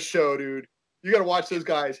 that's a show, dude. You got to watch those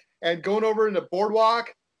guys. And going over in the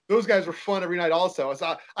Boardwalk, those guys were fun every night also.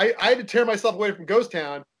 So I had to tear myself away from Ghost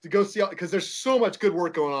Town to go see, because there's so much good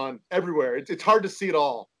work going on everywhere. It's hard to see it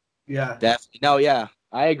all. Yeah. Definitely. No, yeah.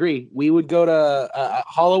 I agree. We would go to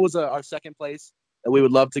Hollow was our second place that we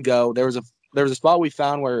would love to go. There was a spot we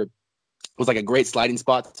found where it was like a great sliding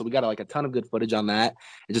spot, so we got like a ton of good footage on that.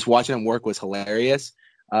 And just watching them work was hilarious.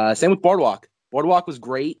 Same with Boardwalk. Boardwalk was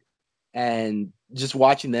great, and just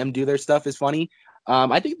watching them do their stuff is funny.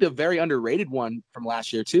 I think the very underrated one from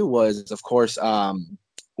last year too was, of course, what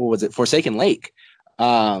was it? Forsaken Lake.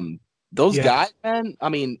 Those guys, man. I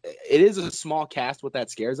mean, it is a small cast with that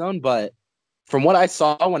scare zone, but from what I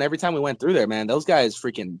saw every time we went through there, man, those guys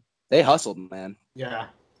they hustled, man. Yeah.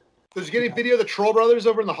 Did you get any video of the Troll Brothers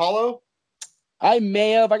over in the Hollow? I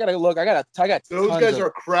may have. I gotta look. I got. Those guys are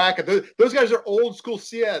cracking. Those guys are old school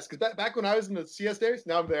CS. Because back when I was in the CS days,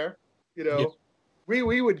 now I'm there.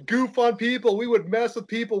 We would goof on people. We would mess with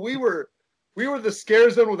people. We were the scare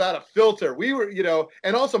zone without a filter. We were,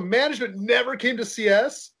 and also management never came to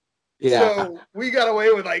CS. Yeah. So we got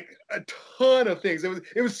away with like a ton of things. I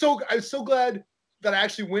was so glad that I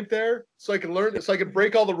actually went there so I could learn, so I could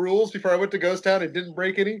break all the rules before I went to Ghost Town and didn't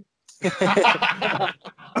break any.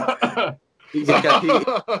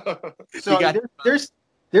 So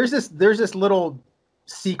there's this little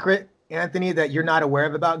secret, Anthony, that you're not aware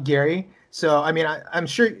of about Gary. So I mean, I'm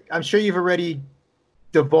sure you've already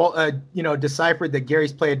deciphered that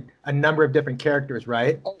Gary's played a number of different characters,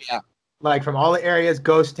 right? Oh yeah. Like from all the areas,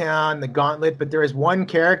 Ghost Town, the Gauntlet, but there is one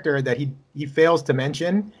character that he fails to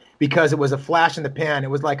mention because it was a flash in the pan. It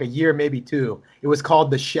was like a year, maybe two. It was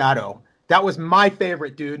called The Shadow. That was my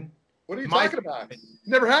favorite, dude. What are you talking about? It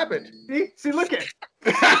never happened. See, look at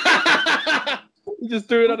He just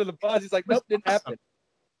threw it under the bus. He's like, nope, didn't happen.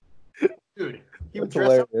 Dude, he would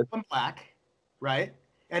dress up in black, right?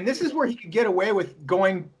 And this is where he could get away with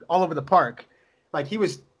going all over the park. Like he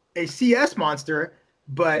was a CS monster,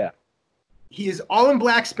 but he is all in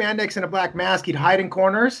black spandex and a black mask. He'd hide in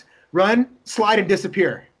corners, run, slide, and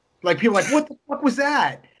disappear. Like people are like, what the fuck was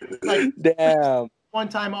that? Like, damn. One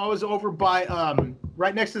time I was over by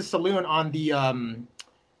right next to the saloon on the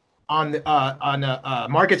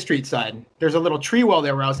Market Street side. There's a little tree well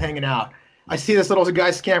there where I was hanging out. I see this little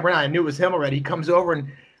guy scampering out. I knew it was him already. He comes over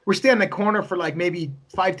and we're standing in the corner for like maybe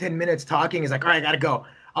 5-10 minutes talking. He's like, all right, I gotta go.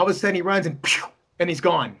 All of a sudden he runs and he's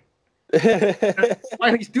gone.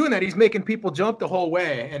 While he's doing that, he's making people jump the whole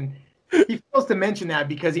way. And he fails to mention that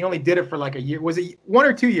because he only did it for like a year. Was it 1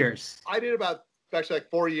 or 2 years? I did about actually like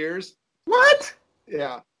 4 years. What?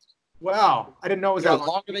 Yeah. Wow. I didn't know it was that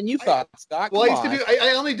longer than you thought, Scott. Well, I used to do.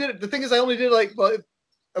 I only did it. The thing is, I only did like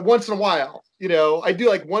once in a while. You know, I do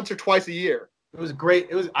like once or twice a year. It was great.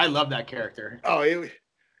 I love that character. Oh,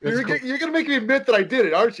 you're gonna make me admit that I did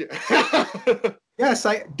it, aren't you? Yes,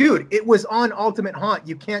 dude, it was on Ultimate Haunt.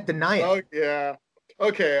 You can't deny it. Oh yeah.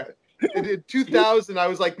 Okay. In 2000, I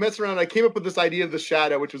was like messing around. I came up with this idea of the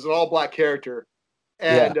Shadow, which was an all-black character,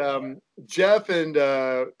 and Jeff and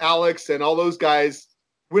Alex and all those guys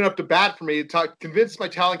went up to bat for me. Convinced my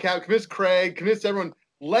talent cap, convinced Craig, convinced everyone.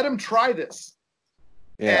 Let him try this.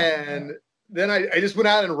 Yeah. And then I just went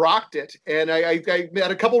out and rocked it. And I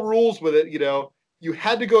had a couple rules with it. You know, you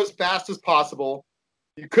had to go as fast as possible.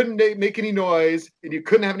 You couldn't make any noise, and you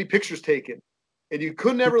couldn't have any pictures taken, and you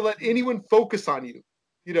couldn't ever let anyone focus on you.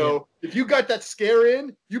 You know, if you got that scare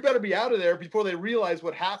in, you better be out of there before they realize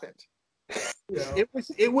what happened. You know?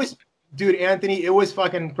 It was, dude, Anthony. It was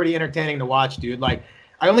fucking pretty entertaining to watch, dude. Like,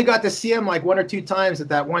 I only got to see him like 1 or 2 times at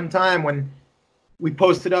that one time when we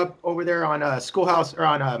posted up over there on Schoolhouse or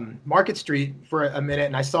on Market Street for a minute,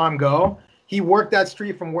 and I saw him go. He worked that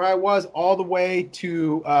street from where I was all the way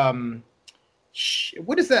to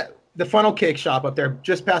what is that? The funnel cake shop up there,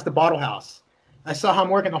 just past the Bottle House. I saw him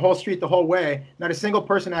working the whole street the whole way. Not a single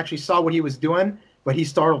person actually saw what he was doing, but he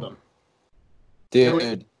startled them.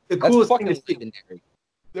 Dude, the coolest thing is legendary.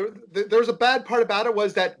 There's a bad part about it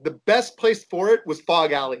was that the best place for it was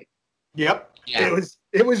Fog Alley. Yep. Yeah.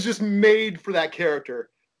 It was just made for that character.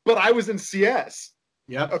 But I was in CS.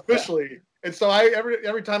 Yep. Officially. And so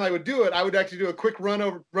every time I would do it, I would actually do a quick run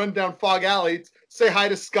down Fog Alley, say hi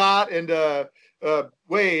to Scott and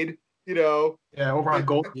Wade, you know. Yeah, over on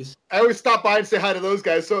Goldie's. I always stop by and say hi to those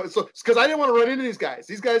guys. So because I didn't want to run into these guys.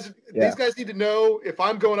 These guys need to know if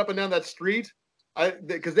I'm going up and down that street,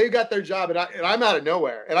 because they got their job and I'm out of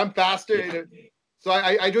nowhere and I'm faster. Yeah. So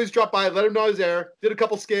I always drop by, let them know I was there, did a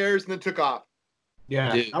couple scares, and then took off.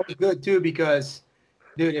 Yeah, that was good too because,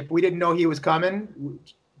 dude, if we didn't know he was coming,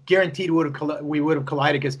 guaranteed we would have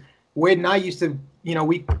collided because Wade and I used to, you know,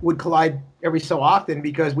 we would collide every so often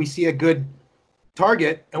because we see a good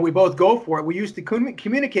target and we both go for it. We used to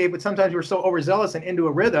communicate, but sometimes we were so overzealous and into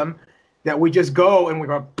a rhythm that we just go and we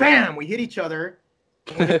go, bam, we hit each other.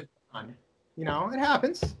 You know, it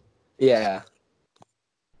happens. Yeah.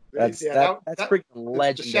 That's freaking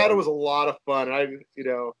legendary. The Shadow was a lot of fun.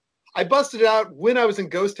 I busted it out when I was in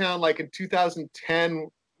Ghost Town, like in 2010,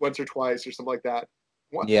 once or twice or something like that.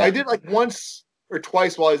 Yeah. I did like once or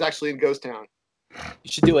twice while I was actually in Ghost Town.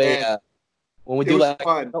 You should do when we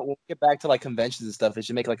get back to like conventions and stuff, it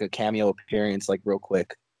should make like a cameo appearance like real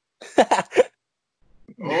quick.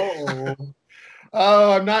 Oh,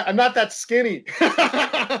 I'm not that skinny.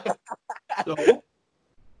 So,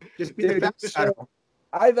 just be the Shadow.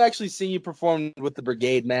 I've actually seen you perform with the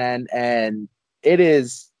Brigade, man, and it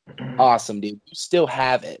is awesome, dude. You still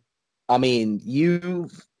have it. I mean,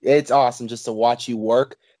 it's awesome just to watch you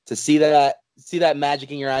work, to see that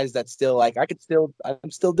magic in your eyes. That's still like,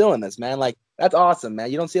 I'm still doing this, man. Like, that's awesome,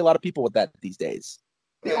 man. You don't see a lot of people with that these days.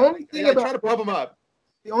 The only thing I try to pump them up.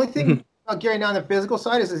 The only thing about Gary now on the physical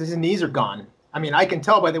side is his knees are gone. I mean, I can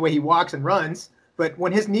tell by the way he walks and runs, but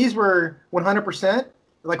when his knees were 100%,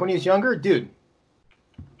 like when he was younger, dude,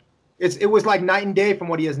 it was like night and day from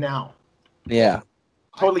what he is now. Yeah.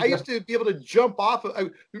 Totally. I used to be able to jump off.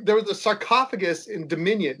 There was a sarcophagus in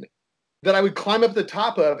Dominion that I would climb up the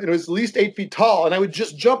top of. And it was at least 8 feet tall, and I would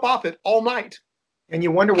just jump off it all night. And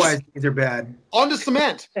you wonder why his knees are bad. Onto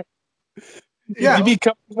cement. Yeah. You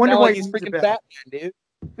become wonder now why like he's his knees freaking are bad. Batman,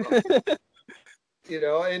 dude.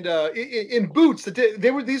 And in boots,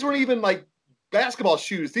 these weren't even like basketball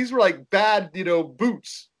shoes. These were like bad,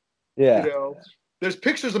 boots. Yeah. There's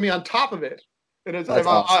pictures of me on top of it, and That's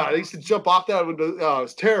awesome. I used to jump off that. It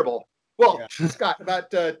was terrible. Well, Scott,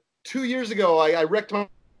 about 2 years ago, I wrecked my.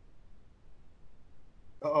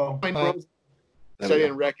 Uh-oh. My nose. So I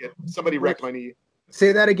didn't wreck it. Somebody wrecked my knee.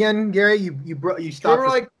 Say that again, Gary. You stopped.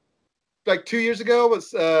 Remember, like 2 years ago,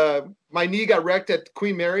 was my knee got wrecked at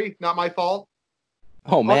Queen Mary? Not my fault.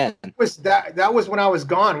 Oh man, that was when I was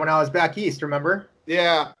gone, when I was back east. Remember?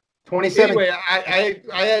 Yeah. 27. Anyway, I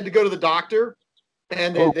had to go to the doctor,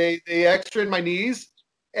 and they X-rayed my knees,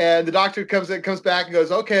 and the doctor comes back and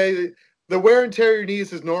goes, "Okay, the wear and tear of your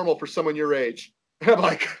knees is normal for someone your age." And I'm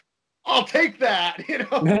like, "I'll take that,"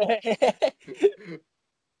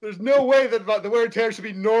 There's no way that the wear and tear should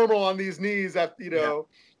be normal on these knees after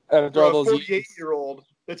after all those 48-year-old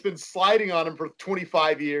that's been sliding on them for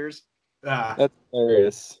 25 years. That's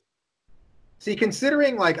hilarious. See,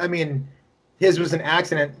 considering his was an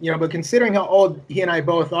accident, but considering how old he and I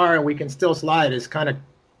both are, and we can still slide, is kind of,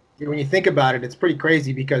 when you think about it, it's pretty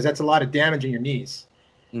crazy because that's a lot of damage in your knees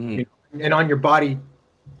and on your body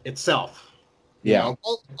itself. Yeah.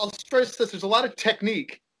 I'll stress this. There's a lot of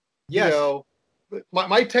technique. Yes.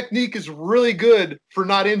 My technique is really good for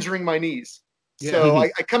not injuring my knees. Yeah. So I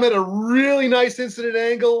come at a really nice incident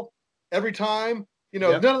angle every time.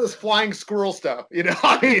 None of this flying squirrel stuff.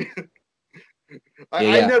 I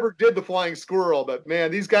never did the flying squirrel, but man,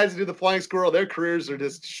 these guys that do the flying squirrel, their careers are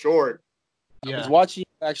just short. I was watching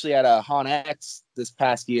you actually at a Hon X this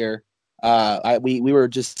past year. We were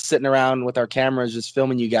just sitting around with our cameras, just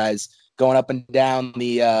filming you guys going up and down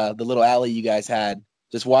the little alley you guys had,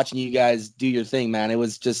 just watching you guys do your thing, man. It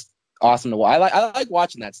was just awesome to watch. I like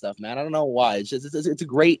watching that stuff, man. I don't know why. It's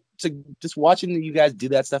just watching you guys do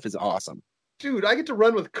that stuff is awesome. Dude, I get to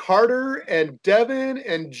run with Carter and Devin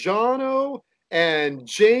and Jono and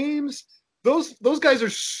James. Those guys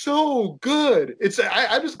are so good.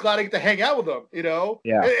 I'm just glad I get to hang out with them,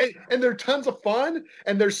 Yeah. And they're tons of fun,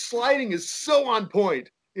 and their sliding is so on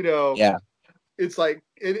point, Yeah. It's like,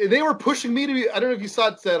 and they were pushing me to be, I don't know if you saw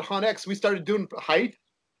it at Hon X, we started doing height.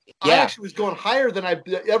 Yeah. I actually was going higher than I've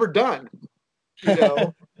ever done,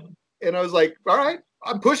 and I was like, all right,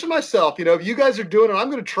 I'm pushing myself. If you guys are doing it,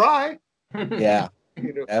 I'm going to try. Yeah.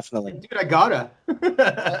 Definitely. Dude, I gotta.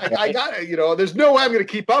 I gotta, there's no way I'm going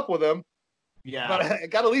to keep up with them. Yeah. But I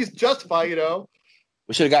got to at least justify,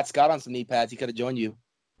 We should have got Scott on some knee pads. He could have joined you.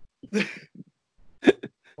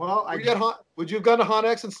 Well, would you have gone to Hon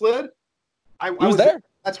X and slid? I was there.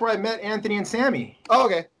 That's where I met Anthony and Sammy. Oh,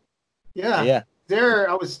 okay. Yeah. Yeah. There,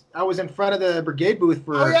 I was in front of the brigade booth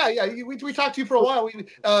for. Oh yeah. We talked to you for a while.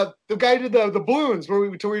 The guy did the balloons where we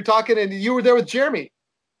were talking, and you were there with Jeremy.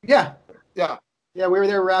 Yeah. Yeah. Yeah, we were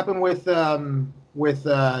there rapping with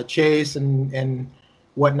Chase and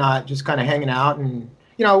whatnot, just kind of hanging out. And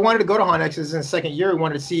I wanted to go to Hon X. This is in the second year. We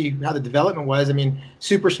wanted to see how the development was. I mean,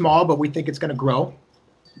 super small, but we think it's going to grow.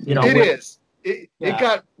 It is. It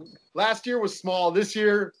got, last year was small. This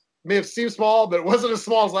year may have seemed small, but it wasn't as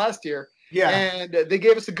small as last year. Yeah. And they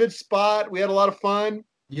gave us a good spot. We had a lot of fun.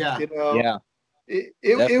 Yeah. Yeah.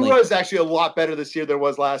 It was actually a lot better this year than it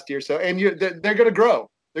was last year. So, and they're going to grow.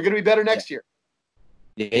 They're going to be better next year.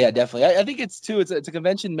 Yeah, definitely. I think it's a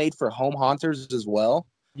convention made for home haunters as well.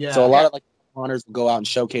 Yeah. So a lot of haunters will go out and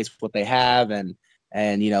showcase what they have, and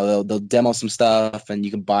they'll demo some stuff, and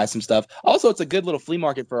you can buy some stuff. Also, it's a good little flea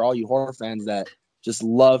market for all you horror fans that just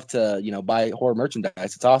love to buy horror merchandise.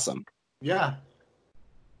 It's awesome. Yeah.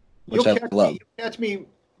 Which I love. You'll catch me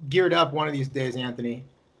geared up one of these days, Anthony.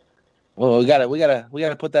 Well, we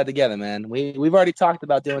gotta put that together, man. We've already talked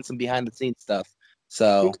about doing some behind the scenes stuff.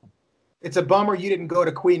 So it's a bummer you didn't go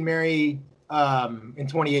to Queen Mary in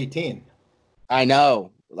 2018. I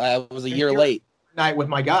know. I was a year late. Night with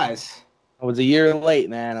my guys. I was a year late,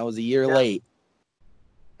 man. I was a year late.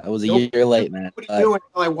 I was a year late, man. What are you doing?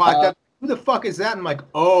 I walked up. Who the fuck is that? I'm like,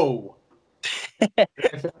 oh.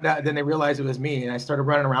 Then they realized it was me, and I started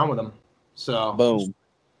running around with them. So boom.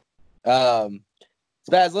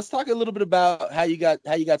 Spaz, let's talk a little bit about how you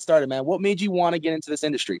got started, man. What made you want to get into this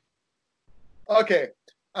industry? Okay.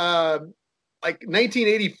 Like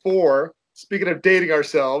 1984, speaking of dating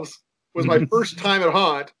ourselves, was my first time at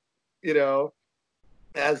Haunt,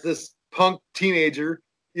 as this punk teenager,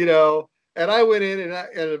 and I went in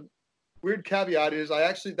and weird caveat is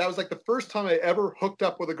that was like the first time I ever hooked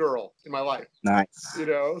up with a girl in my life. Nice. You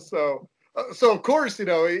know, so of course, you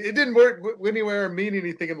know, it didn't work anywhere or mean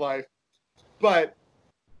anything in life, but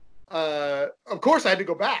of course I had to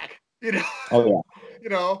go back. You know. Oh yeah. You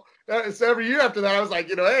know, so every year after that, I was like,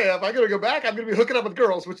 you know, hey, if I'm gonna go back, I'm gonna be hooking up with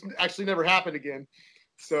girls, which actually never happened again.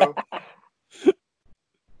 So.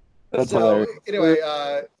 That's so hilarious. anyway,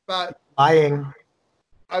 about lying.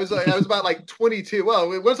 I was about like 22.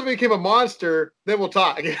 Well, once I became a monster, then we'll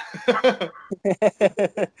talk. I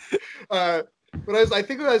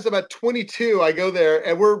think when I was about 22, I go there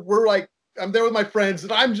and we're like, I'm there with my friends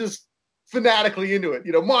and I'm just fanatically into it.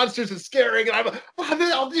 You know, monsters and scaring, and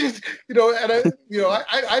I'll just, you know, and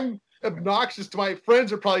I'm obnoxious to my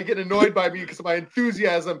friends. Are probably getting annoyed by me because of my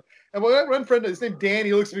enthusiasm. And one friend, his name Dan,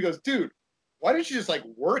 he looks at me and goes, "Dude, why don't you just like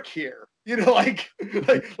work here? You know, like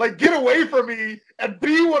get away from me and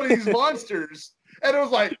be one of these monsters." And it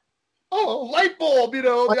was like, oh, light bulb, you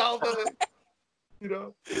know. You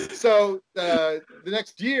know. So the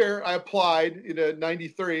next year I applied in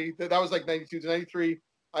 '93. That was like '92 to '93.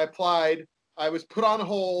 I applied. I was put on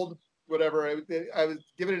hold. Whatever. I was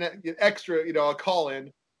given an extra, you know, a call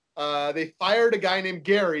in. They fired a guy named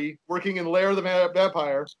Gary working in Lair of the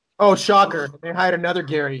Vampire. Oh, shocker! They hired another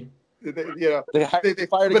Gary. They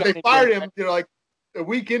fired him, you know, like a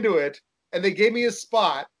week into it, and they gave me a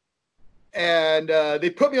spot, and they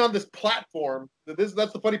put me on this platform. That's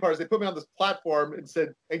the funny part is they put me on this platform and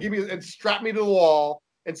said and strapped me to the wall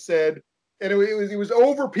and said, and it was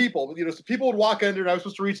over people, you know, so people would walk under, and I was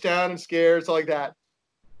supposed to reach down and scare, stuff like that.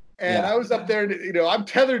 And I was up there, and you know, I'm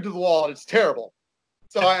tethered to the wall, and it's terrible.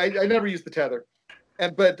 So I never used the tether.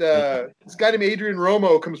 But this guy named Adrian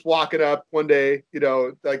Romo comes walking up one day, you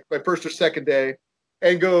know, like my first or second day,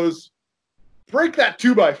 and goes, "Break that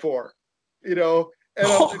 2x4," you know, and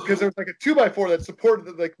because there was like a 2x4 that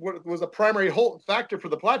supported like what was a primary factor for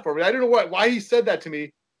the platform. And I don't know why he said that to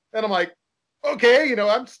me, and I'm like, okay, you know,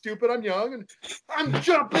 I'm stupid, I'm young, and I'm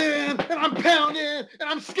jumping, and I'm pounding, and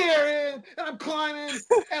I'm scaring, and I'm climbing,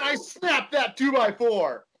 and I snapped that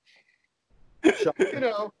 2x4, you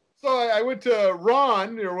know. So I went to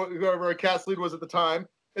Ron, or whoever our cast lead was at the time,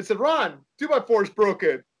 and said, "Ron, 2x4 is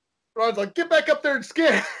broken." Ron's like, "Get back up there and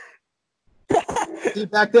scare." See,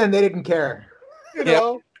 back then they didn't care. You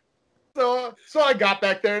know? So I got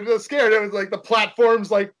back there and was scared. It was like the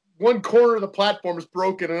platform's like one corner of the platform is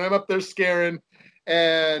broken, and I'm up there scaring.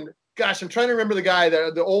 And gosh, I'm trying to remember the guy,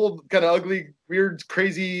 the old kind of ugly, weird,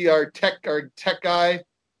 crazy, our tech guy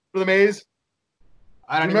for the maze.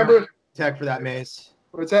 I don't remember tech for that maze.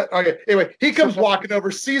 What's that? Okay. Anyway, he comes walking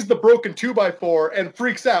over, sees the broken 2x4, and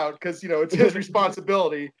freaks out because, you know, it's his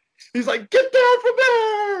responsibility. He's like, "Get down from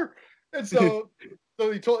there!" And so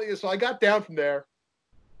he told me. So I got down from there,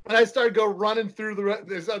 and I started running through the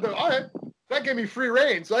rest. All right, that gave me free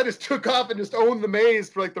reign. So I just took off and just owned the maze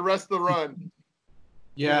for like the rest of the run.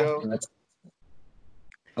 Yeah, you know?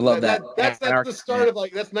 I love that. That's the start of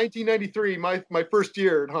like that's 1993, my first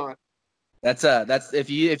year at Haunt. That's if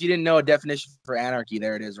you didn't know a definition for anarchy,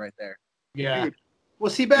 there it is right there. Yeah. Well,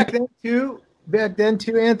 see, back then too,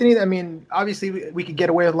 Anthony. I mean, obviously we could get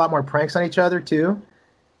away with a lot more pranks on each other too.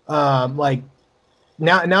 Like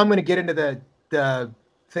now I'm going to get into the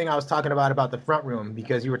thing I was talking about the front room,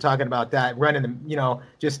 because you were talking about that running the, you know,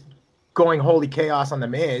 just going holy chaos on the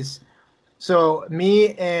maze. So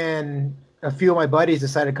me and a few of my buddies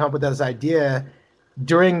decided to come up with this idea.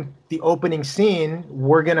 During the opening scene,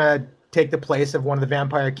 we're gonna take the place of one of the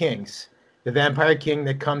vampire kings, the vampire king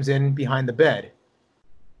that comes in behind the bed.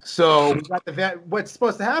 So we got what's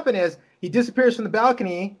supposed to happen is he disappears from the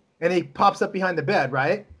balcony and he pops up behind the bed,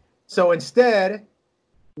 right? So instead,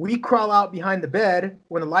 we crawl out behind the bed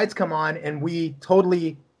when the lights come on, and we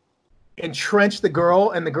totally entrench the girl,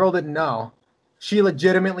 and the girl didn't know. She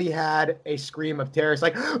legitimately had a scream of terror. It's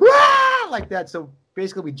like, "Rah!" like that. So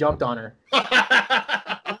basically we jumped on her.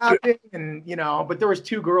 And, you know, but there was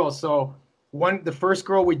two girls. So the first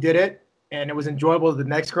girl we did it, and it was enjoyable. The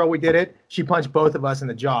next girl we did it, she punched both of us in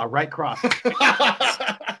the jaw, right across. And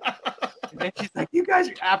then she's like, "You guys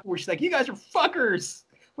are," afterwards, she's like, "You guys are fuckers."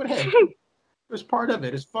 But hey, it was part of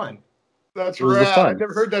it. It's fun. That's rad. I've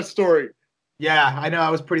never heard that story. Yeah, I know. I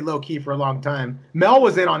was pretty low key for a long time. Mel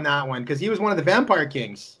was in on that one because he was one of the vampire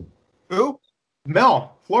kings. Who?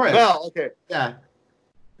 Mel Flores. Mel, okay. Yeah.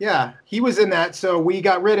 Yeah, he was in that, so we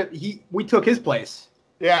got rid of we took his place.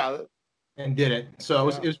 Yeah. And did it. So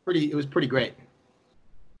it was pretty great.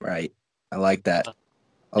 Right. I like that.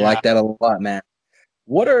 I like that a lot, man.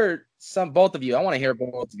 What are both of you, I want to hear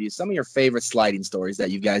both of you, some of your favorite sliding stories that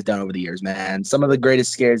you guys done over the years, man. Some of the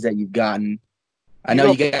greatest scares that you've gotten. I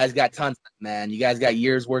know you guys got tons, man. You guys got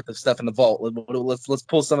years worth of stuff in the vault. Let's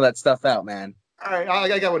pull some of that stuff out, man. All right,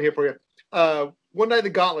 I got one here for you. One night the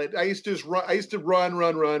gauntlet, I used to just run. I used to run,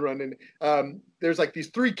 and there's like these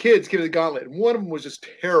 3 kids came to the gauntlet, and one of them was just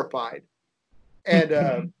terrified,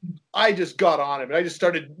 and I just got on him, and I just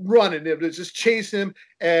started running, and just chasing him.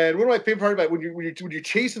 And one of my favorite parts about when you're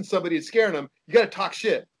chasing somebody and scaring them, you got to talk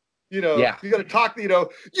shit. You know, you got to talk. You know,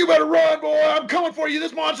 you better run, boy. I'm coming for you.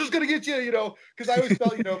 This monster's gonna get you. You know, because I always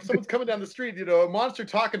felt, if someone's coming down the street, a monster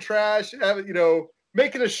talking trash,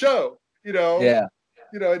 making a show.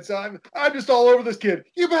 It's I'm just all over this kid.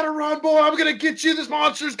 You better run, boy. I'm gonna get you. This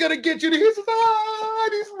monster's gonna get you. And he's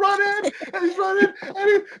and he's running, and he's running,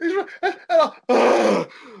 and he's running.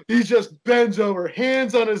 He just bends over,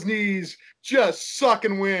 hands on his knees, just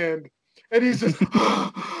sucking wind, and he's just.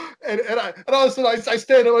 And all of a sudden I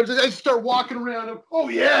stand up. I just start walking around him. Oh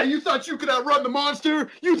yeah, you thought you could outrun the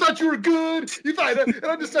monster? You thought you were good? You thought? And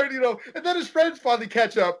I just started, And then his friends finally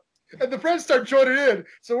catch up. And the friends start joining in.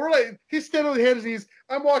 So we're like, he's standing on his hands and knees.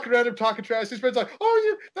 I'm walking around him talking trash. His friends like,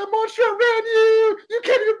 that monster outran you. You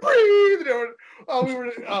can't even breathe.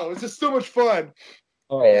 It was just so much fun.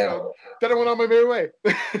 Oh yeah. Then I went on my merry way.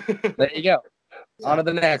 There you go. On to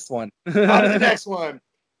the next one. On to the next one.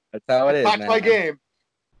 That's how it is, Back man. to my game.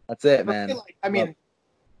 That's it, man.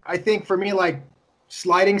 I think for me, like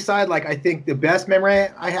sliding side, like I think the best memory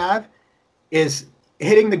I have is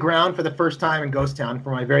hitting the ground for the first time in Ghost Town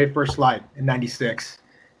for my very first slide in '96.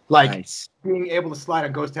 Like being able to slide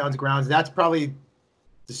on Ghost Town's grounds, that's probably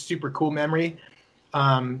the super cool memory.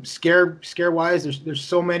 Scare wise, there's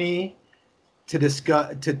so many to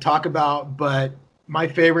discuss, to talk about, but my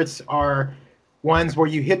favorites are ones where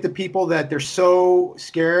you hit the people that they're so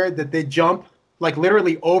scared that they jump like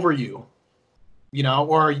literally over you,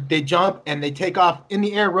 or they jump and they take off in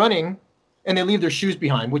the air running and they leave their shoes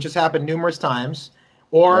behind, which has happened numerous times.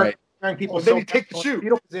 Or people then you take the shoe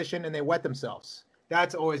fetal position and they wet themselves.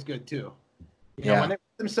 That's always good too. When they wet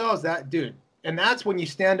themselves, and that's when you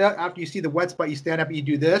stand up after you see the wet spot. You stand up and you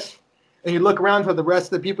do this, and you look around for the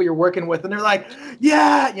rest of the people you're working with, and they're like,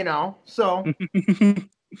 "Yeah," So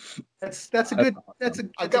that's a good.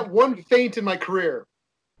 I got one feint in my career.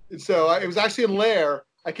 And so it was actually in Lair.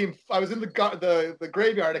 I was in the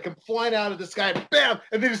graveyard. I came flying out of the sky, bam,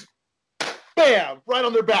 and they just, bam, right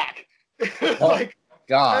on their back.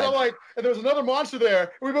 God. And I'm like, and there was another monster there. And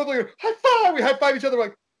we both like, high five. We high five each other.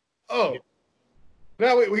 Like, oh,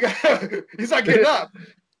 now we got. He's not getting up.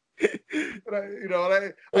 And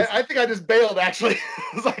I think I just bailed. Actually,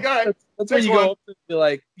 I was like, all right. That's where you go up and be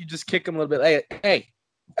like, you just kick him a little bit. Hey.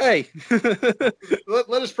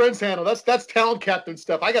 let his friends handle. That's town captain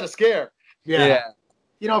stuff. I got a scare. Yeah.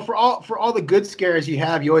 For all the good scares you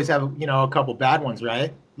have, you always have a couple bad ones,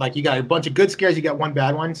 right? Like you got a bunch of good scares, you got one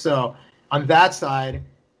bad one. So on that side,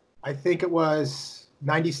 I think it was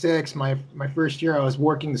 '96, my first year. I was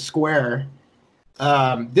working the square.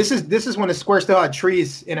 This is when the square still had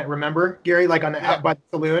trees in it. Remember, Gary, like on the out by the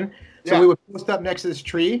saloon. So we would post up next to this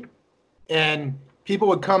tree, and people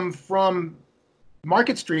would come from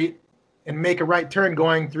Market Street and make a right turn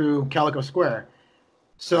going through Calico Square.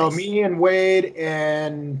 So me and Wade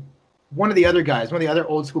and one of the other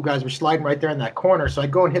old school guys were sliding right there in that corner. So I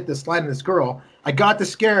go and hit the slide on this girl. I got the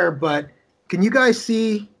scare, but can you guys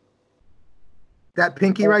see that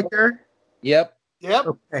pinky right there? Yep.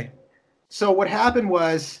 Okay. So what happened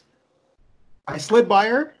was I slid by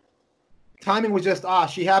her. Timing was just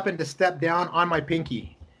off. She happened to step down on my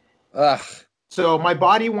pinky. Ugh. So my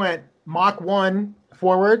body went Mach 1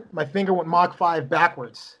 forward. My finger went Mach 5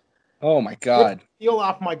 backwards. Oh my God. It peel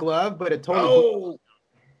off my glove, but it totally.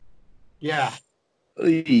 Yeah.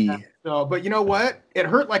 So, but you know what? It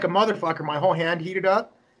hurt like a motherfucker. My whole hand heated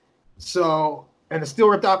up. So, and the steel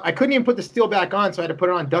ripped off. I couldn't even put the steel back on, so I had to put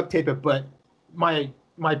it on, duct tape it. But my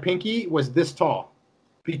pinky was this tall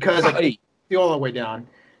because I couldn't steel all the way down.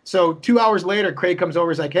 So 2 hours later, Craig comes over.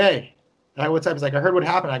 He's like, "Hey, what's up?" He's like, "I heard what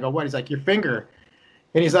happened." I go, "What?" He's like, "Your finger."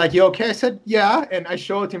 And he's like, "You okay?" I said, "Yeah." And I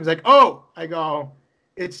show it to him. He's like, "Oh." I go,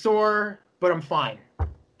 "It's sore, but I'm fine.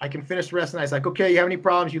 I can finish the rest." And I was like, "Okay, you have any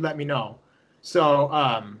problems, you let me know." So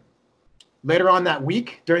later on that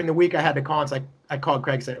week, during the week, I had to call. It's like I called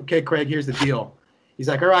Craig and said, "Okay, Craig, here's the deal." He's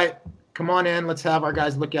like, "All right, come on in. Let's have our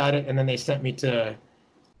guys look at it." And then they sent me to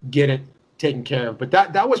get it taken care of. But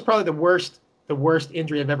that was probably the worst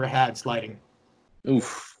injury I've ever had sliding.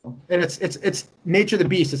 Oof. And it's nature of the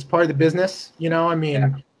beast. It's part of the business. I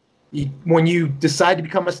mean, when you decide to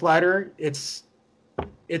become a slider, it's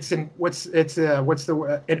an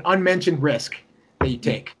unmentioned risk that you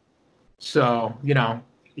take. So,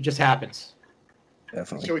 it just happens.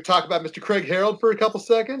 Definitely. Shall we talk about Mr. Craig Harold for a couple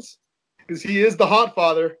seconds? because he is the hot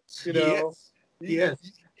father. You know, He is.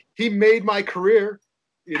 He made my career.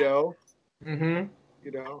 You know. Mm-hmm.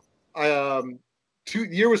 You know,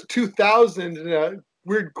 year was 2000.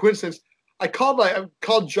 Weird coincidence. I called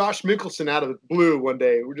Josh Mickelson out of the blue one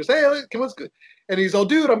day. We're just, hey, come on, let's go. And he's all,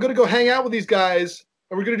 dude, I'm gonna go hang out with these guys,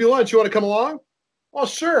 and we're gonna do lunch. You want to come along? Well,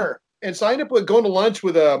 sure. And so I ended up going to lunch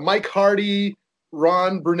with Mike Hardy,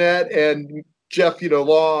 Ron Burnett, and Jeff,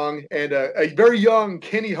 Long, and a very young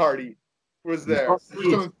Kenny Hardy was there.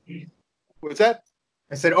 What's that?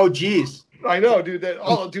 I said, oh, geez. I know, dude.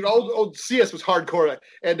 Old CS was hardcore,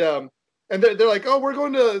 and they're like, oh, we're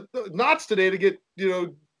going to Knott's today to get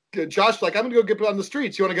Josh. Like, I'm gonna go get on the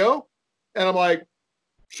streets. You want to go? And I'm like,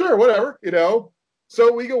 sure, whatever,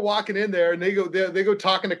 So we go walking in there, and they go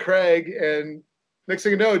talking to Craig, and next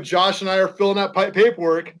thing you know, Josh and I are filling out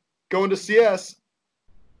paperwork, going to CS,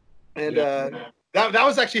 and that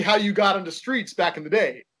was actually how you got on the streets back in the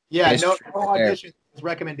day. Yeah, no audition,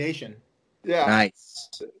 recommendation. Yeah, nice.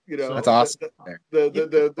 That's awesome.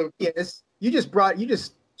 Yes, you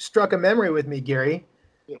just struck a memory with me, Gary.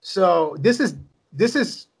 Yeah. So this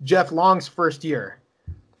is Jeff Long's first year.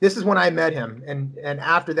 This is when I met him, and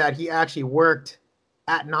after that, he actually worked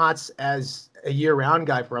at Knott's as a year-round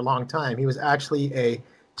guy for a long time. He was actually a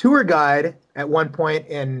tour guide at one point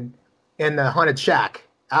in the Haunted Shack.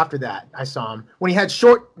 After that, I saw him when he had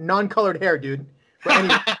short, non-colored hair, dude. But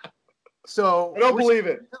anyway, so I don't believe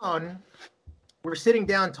it. We're sitting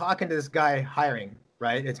down talking to this guy hiring,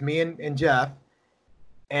 right? It's me and Jeff,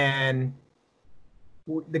 and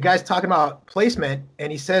the guy's talking about placement,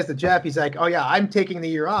 and he says to Jeff, he's like, "Oh yeah, I'm taking the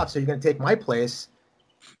year off, so you're gonna take my place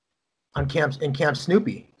in Camp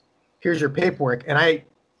Snoopy. Here's your paperwork." And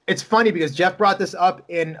it's funny because Jeff brought this up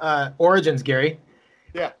in Origins, Gary.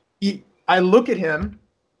 Yeah. I look at him,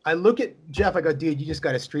 I look at Jeff, I go, "Dude, you just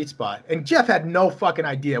got a street spot." And Jeff had no fucking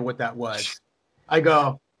idea what that was. I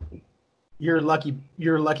go, you're a lucky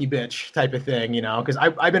bitch type of thing, because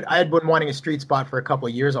I had been wanting a street spot for a couple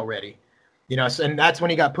of years already, so, and that's when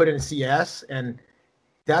he got put in CS, and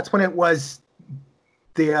that's when it was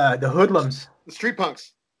the hoodlums, the street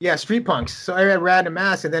punks. Yeah, street punks. So I had Random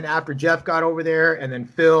Mass, and then after Jeff got over there, and then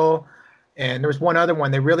Phil, and there was one other one,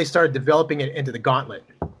 they really started developing it into the Gauntlet.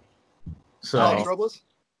 So Alex Robles?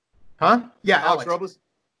 Huh? Yeah, Alex Robles?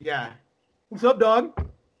 Yeah. What's up, dog?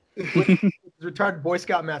 Retarded Boy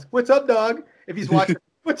Scout mask. What's up, dog? If he's watching,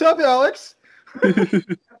 what's up, Alex?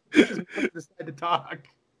 Decide to talk.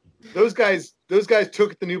 Those guys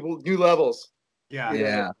took it to new levels.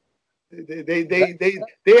 Yeah. They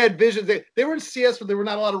had visions. They were in CS, but there were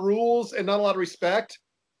not a lot of rules and not a lot of respect.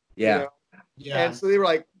 Yeah. Yeah. And so they were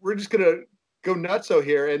like, we're just gonna go nutso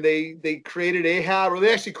here, and they created Ahab, or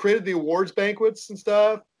they actually created the awards banquets and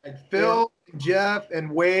stuff. And Phil, Jeff,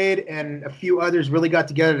 and Wade, and a few others really got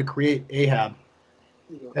together to create Ahab,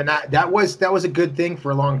 and that was a good thing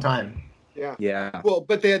for a long time. Yeah. Yeah. Well,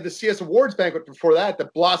 but they had the CS awards banquet before that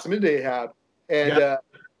blossomed into Ahab, and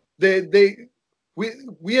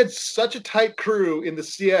we had such a tight crew in the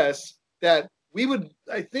CS that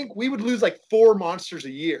I think we would lose like 4 monsters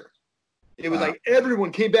a year. It was like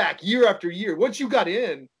everyone came back year after year. Once you got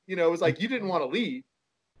in, it was like you didn't want to leave.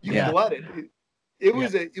 You blooded. It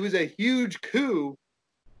was a huge coup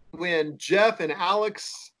when Jeff and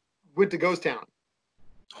Alex went to Ghost Town.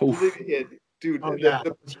 Dude,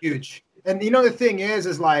 that was huge. And the thing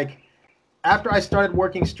is like after I started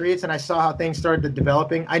working streets and I saw how things started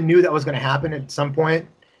developing, I knew that was going to happen at some point.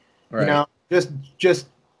 Right. Just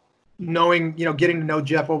knowing, getting to know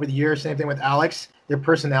Jeff over the years. Same thing with Alex. Their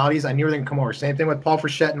personalities, I knew they would come over. Same thing with Paul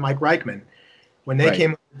Frechette and Mike Reichman. When they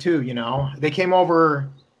came over too, they came over.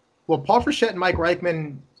 Well, Paul Frechette and Mike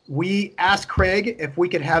Reichman, we asked Craig if we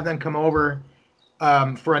could have them come over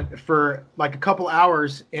for like a couple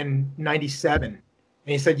hours in '97, and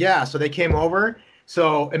he said yeah. So they came over.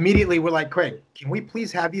 So immediately we're like, Craig, can we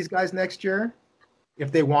please have these guys next year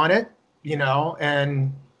if they want it?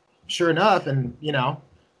 And sure enough, and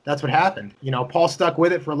that's what happened. Paul stuck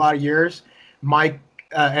with it for a lot of years. Mike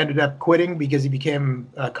ended up quitting because he became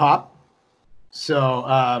a cop. So,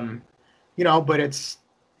 but it's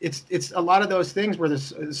a lot of those things where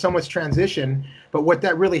there's so much transition. But what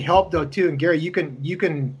that really helped, though, too, and Gary, you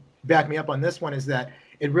can back me up on this one, is that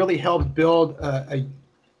it really helped build a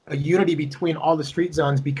unity between all the street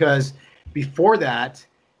zones, because before that,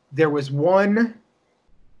 there was one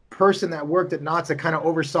person that worked at Knott's that kind of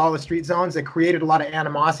oversaw the street zones that created a lot of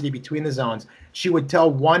animosity between the zones. She would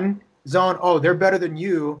tell one zone, oh, they're better than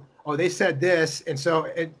you. Oh, they said this. And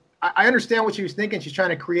so I understand what she was thinking. She's trying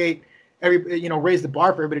to create raise the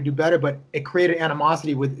bar for everybody to do better, but it created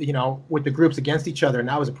animosity with the groups against each other. And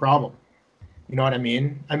that was a problem. You know what I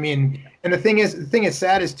mean? I mean, and the thing is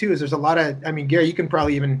sad is too is there's a lot of, I mean, Gary, you can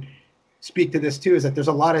probably even speak to this too, is that there's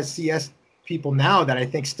a lot of CS people now that I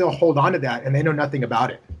think still hold on to that and they know nothing about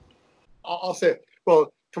it. I'll say it.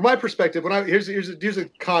 Well, from my perspective, here's a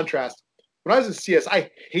contrast. When I was in CS, I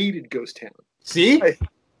hated Ghost Town. See,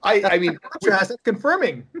 I mean, that's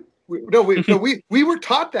confirming. We were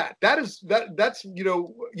taught that. That's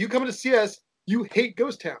you come into CS, you hate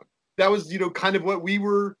Ghost Town. That was kind of what we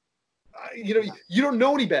were. You don't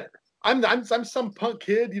know any better. I'm some punk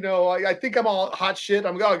kid. I think I'm all hot shit.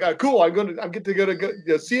 Cool. I'm get to go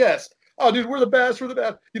to CS. Oh, dude, we're the best. We're the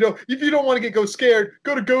best. If you don't want to go scared,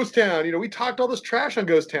 go to Ghost Town. We talked all this trash on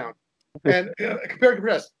Ghost Town, and compare and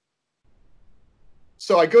contrast.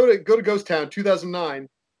 So I go to Ghost Town 2009,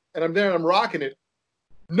 and I'm there and I'm rocking it.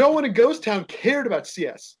 No one in Ghost Town cared about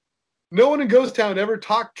CS. No one in Ghost Town ever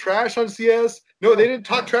talked trash on CS. No, they didn't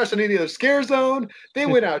talk trash on any other scare zone. They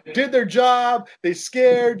went out, did their job. They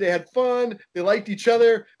scared. They had fun. They liked each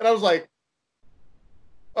other. And I was like,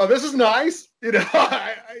 "Oh, this is nice."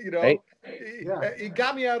 Right. It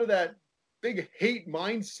got me out of that big hate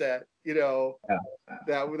mindset.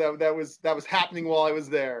 That was happening while I was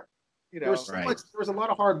there. There was a lot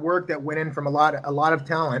of hard work that went in from a lot of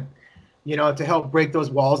talent, to help break those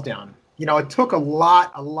walls down. It took a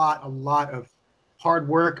lot of hard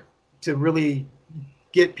work to really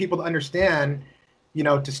get people to understand,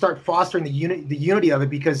 to start fostering the unity of it.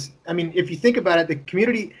 Because I mean, if you think about it,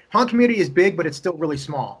 the Haunt community is big, but it's still really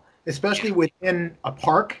small, especially within a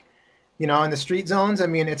park, in the street zones. I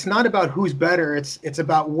mean, it's not about who's better. It's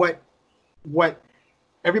about what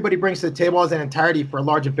everybody brings to the table as an entirety for a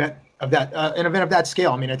large event of that, an event of that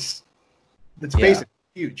scale. I mean, it's basically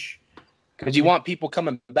huge. Because you want people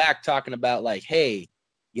coming back talking about like, hey,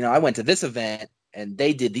 I went to this event and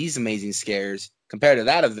they did these amazing scares compared to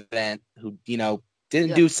that event who,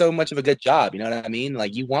 didn't do so much of a good job. You know what I mean?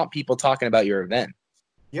 Like you want people talking about your event.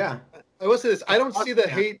 Yeah. I will say this. I don't see the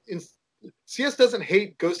hate in CS doesn't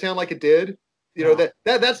hate Ghost Town like it did.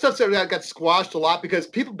 That stuff that got squashed a lot because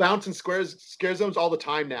people bounce in scare zones all the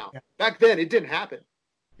time now. Yeah. Back then it didn't happen.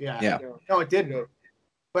 Yeah. No, it didn't.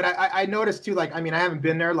 But I noticed too, like, I mean, I haven't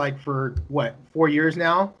been there like for 4 years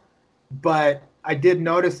now, but I did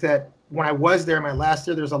notice that when I was there my last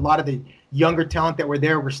year, there's a lot of the younger talent that were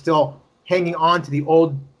there were still hanging on to the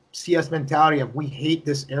old CS mentality of we hate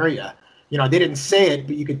this area. They didn't say it,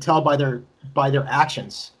 but you could tell by their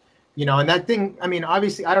actions. And that thing, I mean,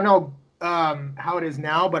 obviously, I don't know how it is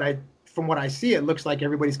now, but from what I see, it looks like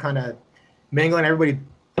everybody's kind of mingling. Everybody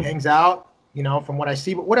hangs out. From what I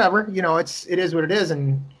see, but whatever, it is what it is.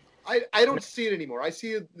 And I don't see it anymore. I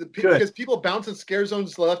see it because people bounce in scare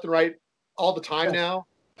zones left and right all the time now.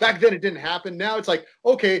 Back then it didn't happen. Now it's like,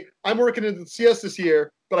 okay, I'm working in CS this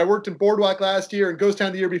year, but I worked in Boardwalk last year and Ghost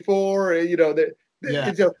Town the year before. And,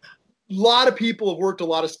 a lot of people have worked a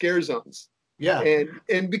lot of scare zones. Yeah.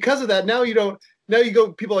 And because of that, now you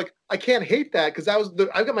go, people like, I can't hate that because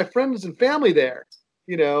I've got my friends and family there,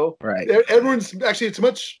 Right. Everyone's actually, it's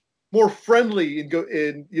much more friendly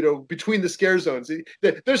in between the scare zones.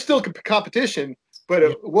 There's still competition, but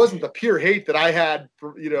it wasn't the pure hate that I had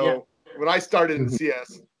for, when I started in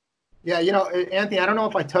CS. Yeah, Anthony, I don't know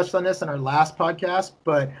if I touched on this in our last podcast,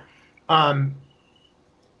 but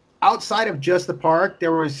outside of just the park,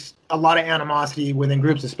 there was a lot of animosity within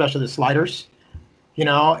groups, especially the sliders,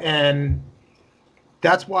 and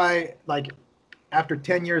that's why, like, after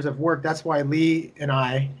 10 years of work, that's why Lee and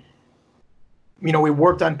I, we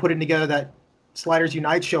worked on putting together that Sliders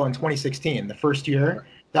Unite show in 2016, the first year.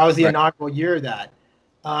 That was the inaugural year of that.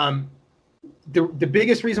 The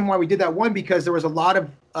biggest reason why we did that, one, because there was a lot of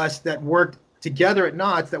us that worked together at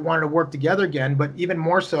Knott's that wanted to work together again, but even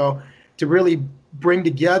more so to really bring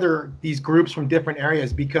together these groups from different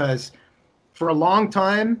areas, because for a long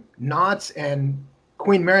time, Knott's and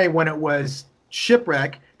Queen Mary, when it was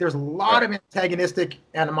Shipwreck, there's a lot of antagonistic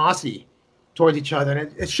animosity towards each other,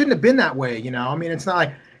 and it shouldn't have been that way. I mean, it's not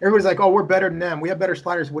like everybody's like, oh, we're better than them, we have better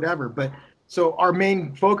sliders, whatever. But so our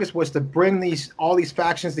main focus was to bring all these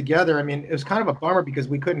factions together. I mean, it was kind of a bummer because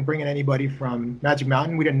we couldn't bring in anybody from Magic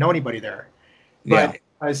Mountain. We didn't know anybody there. But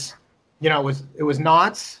as it was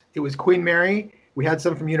Knott's, it was Queen Mary, we had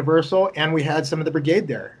some from Universal, and we had some of the Brigade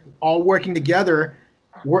there, all working together,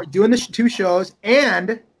 doing the 2 shows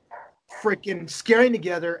and freaking scaring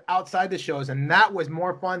together outside the shows. And that was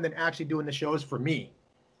more fun than actually doing the shows for me,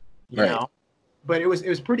 you know. But it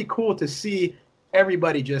was pretty cool to see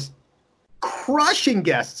everybody just crushing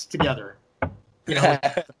guests together.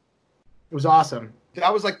 It was awesome.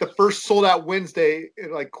 That was like the first sold out Wednesday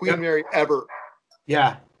in like Queen Mary ever.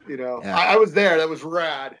 Yeah. I was there. That was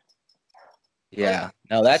rad. Yeah.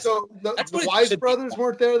 No, that's so that's the what it Wise should be. brothers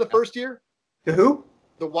weren't there the first year. The who?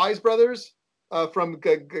 The Wise brothers from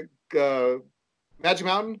Magic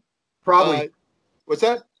Mountain. Probably. What's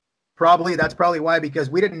that? Probably. That's probably why, because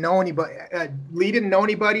we didn't know anybody. Lee didn't know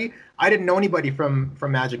anybody. I didn't know anybody from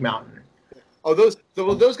Magic Mountain. Oh, those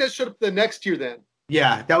guys showed up the next year then.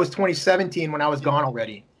 Yeah, that was 2017 when I was gone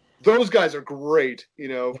already. Those guys are great. You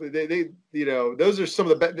know, they those are some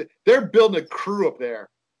of the best. They're building a crew up there,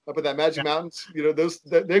 up at that Magic Mountains. You know,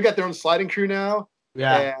 they've got their own sliding crew now.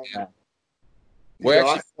 Yeah. Yeah. We're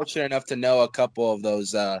actually fortunate enough to know a couple of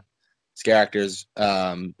those scare actors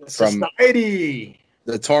from Society.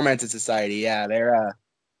 The Tormented Society. Yeah, they're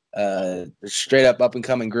straight up and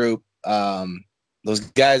coming group. Those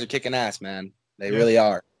guys are kicking ass, man. They really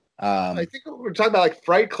are. I think we're talking about like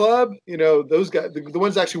Fright Club. You know, those guys, the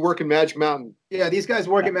ones that actually work in Magic Mountain. Yeah, these guys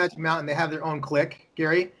work at Magic Mountain. They have their own clique,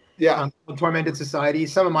 Gary. Yeah. Tormented Society.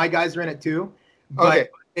 Some of my guys are in it too.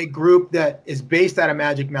 But a group that is based out of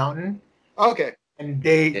Magic Mountain. Okay. And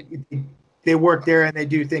they work there and they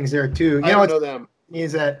do things there too. You I don't know them.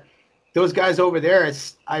 Is that those guys over there?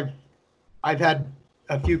 I've had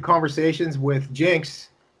a few conversations with Jinx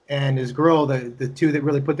and his girl, the two that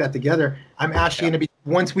really put that together. I'm actually going to be,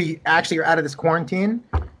 once we actually are out of this quarantine,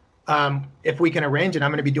 if we can arrange it,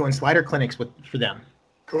 I'm going to be doing slider clinics for them.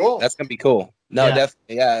 Cool. That's going to be cool. No, Yeah.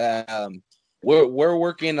 definitely. Yeah. We're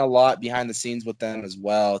working a lot behind the scenes with them as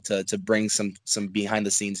well to bring some behind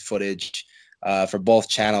the scenes footage for both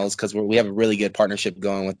channels, because we have a really good partnership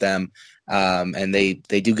going with them. And they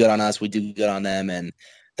do good on us. We do good on them. And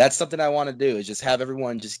that's something I want to do, is just have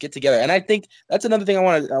everyone just get together. And I think that's another thing I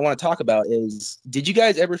want to talk about is, did you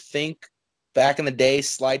guys ever think back in the day,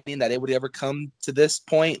 sliding, that it would ever come to this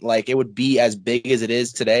point? Like it would be as big as it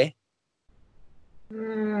is today?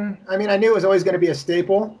 I mean, I knew it was always going to be a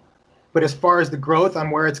staple, but as far as the growth on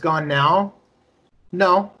where it's gone now,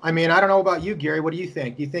 no. I mean, I don't know about you, Gary. What do you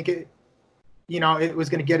think? Do you think it was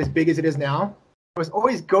going to get as big as it is now? It was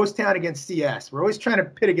always Ghost Town against CS. We're always trying to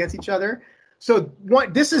pit against each other. So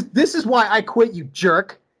this is why I quit, you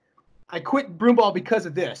jerk. I quit Broomball because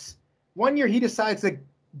of this. One year he decides to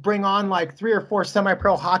bring on like 3 or 4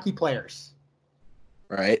 semi-pro hockey players.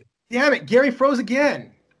 Right. Damn it, Gary froze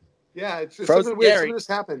again. Yeah, it's something weird. Something just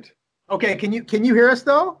happened. Okay, can you hear us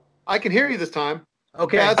though? I can hear you this time.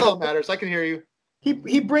 Okay, yeah, that's all that matters. I can hear you.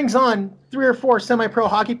 He brings on 3 or 4 semi-pro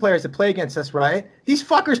hockey players to play against us, right? These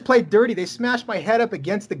fuckers played dirty. They smashed my head up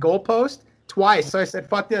against the goalpost twice. So I said,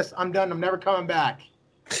 fuck this. I'm done. I'm never coming back.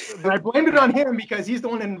 But I blamed it on him because he's the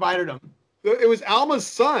one that invited him. It was Alma's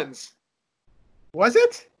sons. Was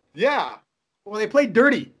it? Yeah. Well, they played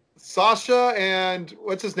dirty. Sasha and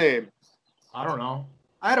what's his name? I don't know.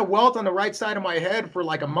 I had a welt on the right side of my head for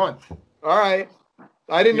like a month. All right.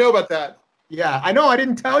 I didn't know about that. Yeah, I know. I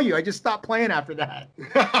didn't tell you. I just stopped playing after that.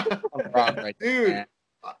 Dude,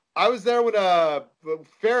 I was there when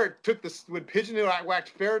Ferret when Pigeon whacked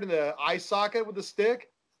Ferret in the eye socket with a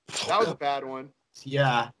stick. That was a bad one.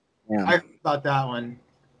 Yeah. I heard about that one.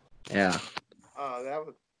 Yeah.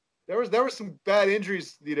 There was some bad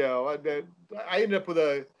injuries. You know, I ended up with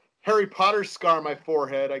a Harry Potter scar on my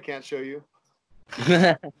forehead. I can't show you.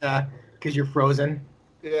 Yeah, because you're frozen.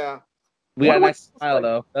 Yeah. We got a nice smile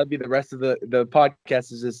though. That'd be the rest of the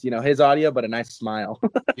podcast, is just, his audio, but a nice smile.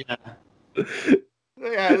 Yeah.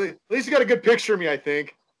 Yeah, at least you got a good picture of me, I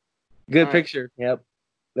think. Good picture. Yep.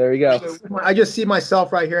 There you go. I just see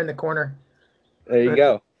myself right here in the corner. There you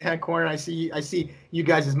go. Hand corner. I see you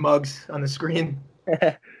guys' mugs on the screen.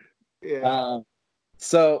 Yeah.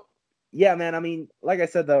 So yeah, man. I mean, like I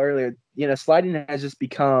said though earlier, sliding has just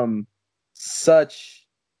become such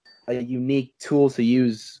a unique tool to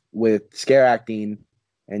use with scare acting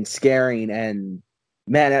and scaring, and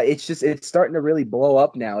man, it's starting to really blow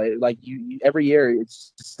up now. Every year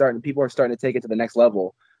it's starting. People are starting to take it to the next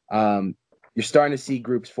level. You're starting to see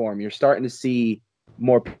groups form. You're starting to see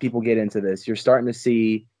more people get into this. You're starting to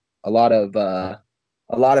see a lot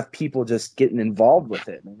of people just getting involved with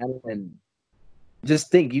it, man. And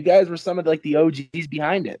just think, you guys were some of the OGs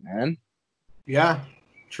behind it, man. Yeah,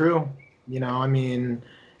 true. I mean,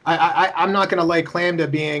 I'm not going to lay claim to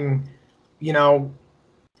being,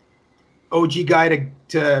 OG guy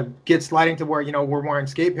to get sliding to where, we're wearing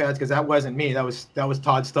skate pads, because that wasn't me. That was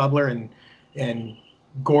Todd Stubler and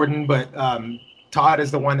Gordon. But Todd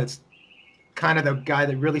is the one that's kind of the guy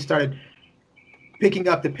that really started picking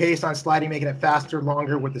up the pace on sliding, making it faster,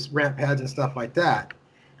 longer with this ramp pads and stuff like that.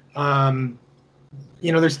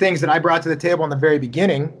 There's things that I brought to the table in the very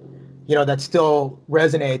beginning, that still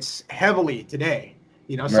resonates heavily today.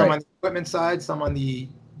 Some on the equipment side, some on the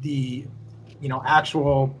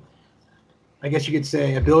actual I guess you could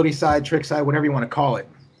say, ability side, trick side, whatever you want to call it.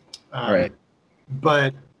 Right.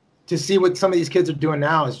 But to see what some of these kids are doing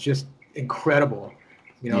now is just incredible.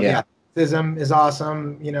 You know, Yeah. the athleticism is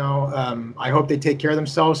awesome. You know, I hope they take care of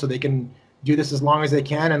themselves so they can do this as long as they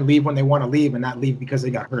can and leave when they want to leave and not leave because they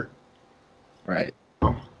got hurt. Right.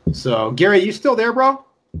 So, Gary, you still there, bro?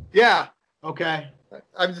 Yeah. Okay.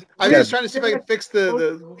 I'm just trying to see if I can fix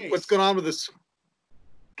the what's going on with this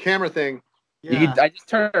camera thing. Yeah. I just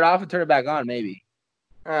turn it off and turn it back on, maybe.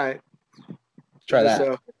 All right. Try that.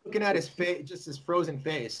 So, looking at his face, just his frozen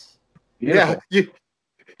face. Beautiful. Yeah,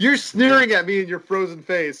 you're sneering at me in your frozen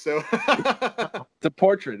face. So It's a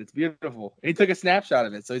portrait. It's beautiful. He took a snapshot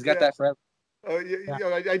of it, so he's got that forever. Oh,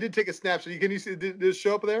 I did take a snapshot. Can you see? Did it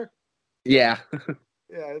show up there? Yeah.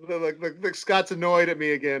 Yeah. Look, Scott's annoyed at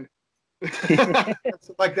me again.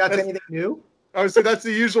 Like that's anything new? I would say that's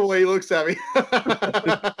the usual way he looks at me.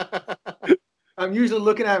 I'm usually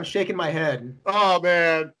looking at him, shaking my head. Oh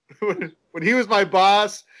man, when he was my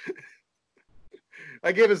boss,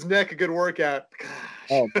 I gave his neck a good workout. Gosh.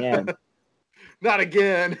 Oh man. Not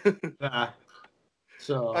again.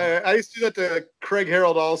 So I used to do that to Craig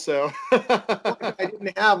Harold also. I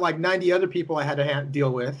didn't have like 90 other people I had to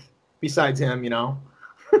deal with besides him, you know.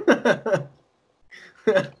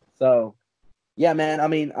 So, yeah, man. I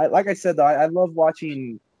mean, like I said, though, I love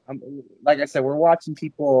watching. Like I said, we're watching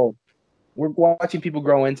people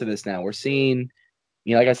grow into this now. We're seeing,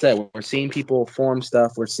 you know, like I said, we're seeing people form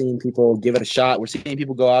stuff. We're seeing people give it a shot. We're seeing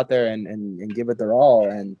people go out there and give it their all.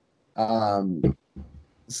 And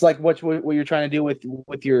it's like what you're trying to do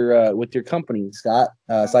with your company, Scott,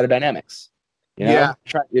 Slider Dynamics. You know? Yeah.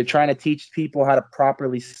 You're trying to teach people how to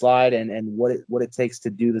properly slide and what it takes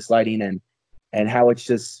to do the sliding and how it's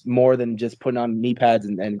just more than just putting on knee pads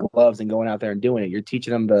and gloves and going out there and doing it. You're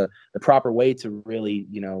teaching them the proper way to really,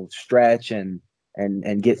 you know, stretch and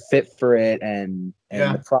get fit for it and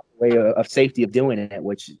the proper way of safety of doing it,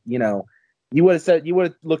 which, you know, you would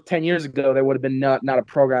have looked 10 years ago, there would have been not a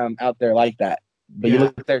program out there like that. But you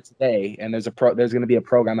look there today and there's going to be a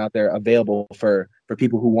program out there available for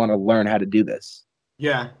people who want to learn how to do this.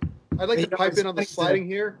 Yeah. I'd like to pipe in on the sliding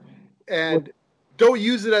here and don't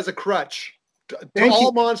use it as a crutch. To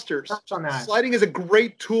all monsters, sliding is a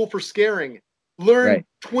great tool for scaring. Learn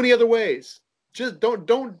 20 other ways. Just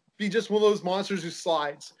don't be just one of those monsters who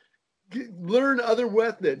slides. Learn other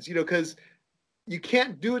methods, you know, because you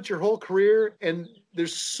can't do it your whole career. And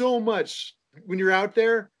there's so much when you're out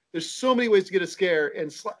there. There's so many ways to get a scare,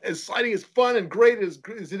 and as sliding is fun and great as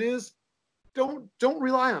it is, don't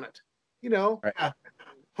rely on it. You know,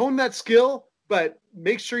 hone that skill, but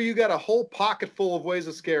make sure you got a whole pocket full of ways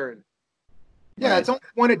of scaring. Yeah, it's only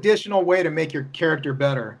one additional way to make your character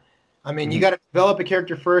better. I mean, you got to develop a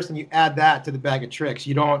character first, and you add that to the bag of tricks.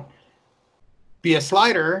 You don't be a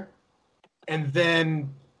slider and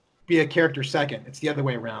then be a character second. It's the other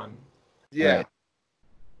way around. Yeah. Right.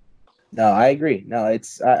 No, I agree. No,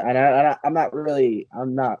 it's I'm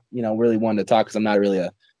not, you know, really one to talk because I'm not really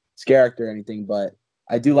a character or anything, but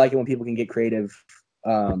I do like it when people can get creative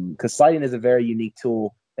because sliding is a very unique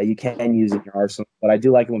tool that you can use in your arsenal. But I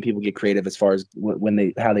do like it when people get creative as far as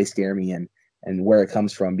how they scare me and where it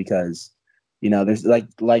comes from because, you know, there's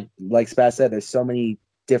like Spat said, there's so many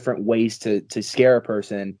different ways to scare a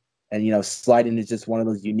person, and you know, sliding is just one of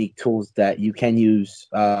those unique tools that you can use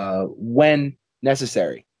when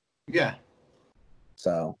necessary. Yeah.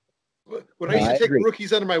 So when I used to take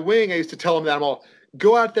rookies under my wing, I used to tell them that I'm all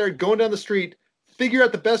go out there, going down the street, figure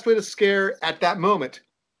out the best way to scare at that moment.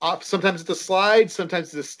 Sometimes it's a slide,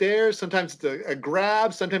 sometimes it's a stairs, sometimes it's a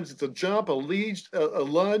grab, sometimes it's a jump, a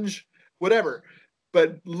lunge, whatever.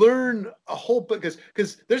 But learn a whole because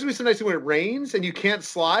there's gonna be some nights when it rains and you can't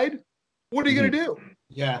slide. What are you gonna do?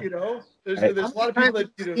 Yeah. You know, there's a lot of people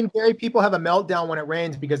that people have a meltdown when it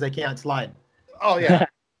rains because they can't slide. Oh yeah.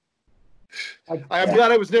 I'm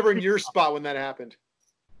glad I was never in your spot when that happened.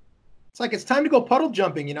 It's like it's time to go puddle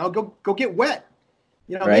jumping, you know, go get wet.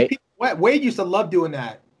 You know, right? make people wet. Wade used to love doing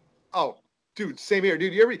that. Oh, dude, same here.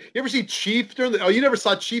 Dude, you ever see Chief during the you never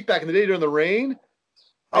saw Chief back in the day during the rain?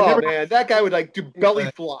 Man, that guy would like do belly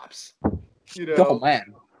flops. You know, oh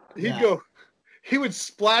man. He would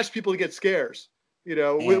splash people to get scares, you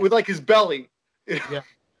know, with like his belly. Yeah.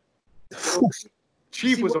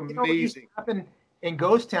 Chief was amazing. What used to happen in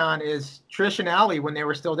Ghost Town is Trish and Allie, when they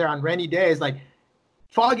were still there on rainy days, like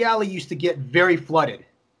Fog Alley used to get very flooded.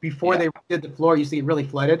 Before they did the floor, used to get really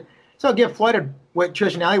flooded. So it'd get flooded. What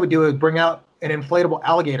Trish and Allie would do is bring out an inflatable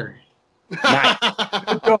alligator.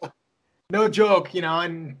 No joke, you know,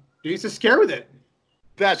 and they used to scare with it.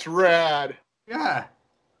 That's rad. Yeah.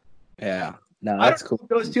 Yeah. No, that's cool. If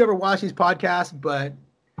those two ever watch these podcasts, but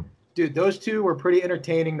Dude, those two were pretty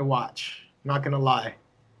entertaining to watch. Not gonna lie.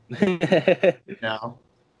 No.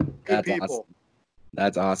 That's people. awesome.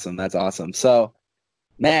 That's awesome. That's awesome. So,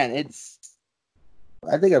 man,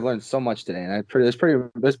 I think I've learned so much today, and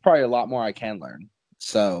there's probably a lot more I can learn.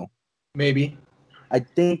 So maybe I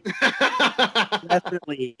think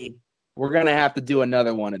definitely we're gonna have to do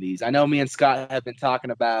another one of these. I know me and Scott have been talking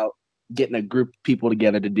about getting a group of people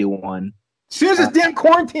together to do one. As soon as this damn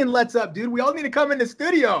quarantine lets up, dude, we all need to come in the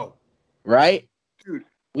studio. Right? Dude.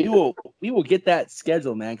 We will get that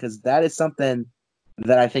scheduled, man, because that is something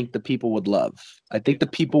that I think the people would love. I think the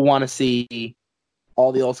people want to see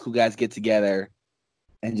all the old school guys get together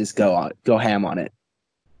and just go ham on it.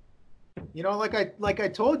 You know, like I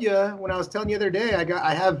told you when I was telling you the other day,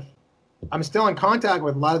 I'm still in contact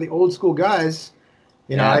with a lot of the old school guys.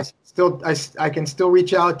 You know, I can still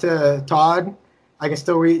reach out to Todd. I can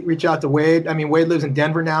still reach out to Wade. I mean, Wade lives in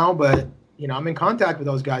Denver now, but you know, I'm in contact with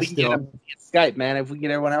those guys still. Get Skype, man. If we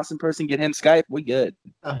get everyone else in person, get him Skype, we good.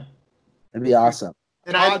 That'd be awesome.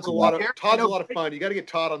 And Todd's a lot of fun. You got to get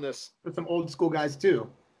Todd on this with some old school guys too.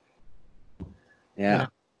 Yeah,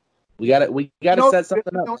 we got to set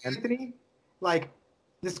something up, Anthony. Like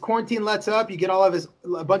this quarantine lets up, you get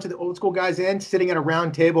a bunch of the old school guys in, sitting at a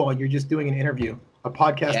round table, and you're just doing an interview, a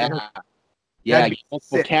podcast interview. Yeah, get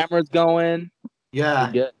multiple cameras going.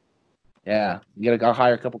 Yeah, good. Yeah, you gotta go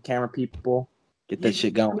hire a couple camera people, get that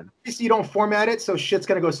shit going. You don't format it, so shit's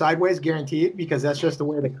gonna go sideways, guaranteed, because that's just the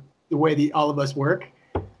way all of us work.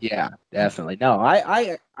 Yeah, definitely. No,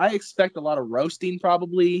 I expect a lot of roasting,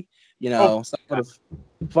 probably. You know, some of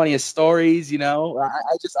the funniest stories. You know,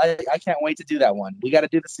 I can't wait to do that one. We got to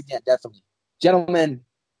do this again, definitely, gentlemen.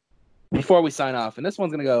 Before we sign off, and this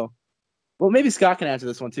one's gonna go. Well, maybe Scott can answer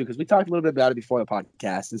this one too, because we talked a little bit about it before the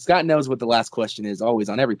podcast, and Scott knows what the last question is always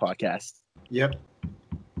on every podcast. Yep.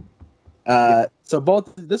 So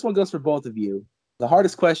this one goes for both of you. The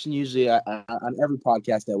hardest question usually on every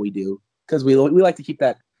podcast that we do, because we like to keep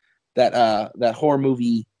that horror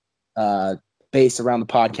movie base around the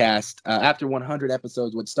podcast. After 100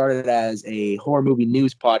 episodes, what started as a horror movie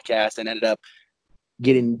news podcast and ended up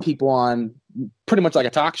getting people on pretty much like a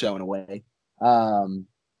talk show in a way.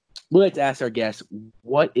 We like to ask our guests,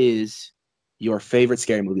 what is your favorite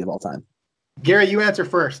scary movie of all time? Gary, you answer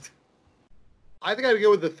first. I think I'd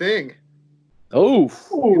go with The Thing. Oh,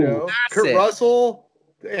 you know, Kurt Russell,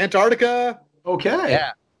 Antarctica. Okay,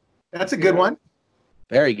 yeah, that's a good one.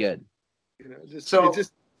 Very good. You know, it's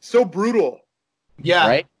just so brutal. Yeah,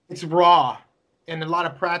 right. It's raw and a lot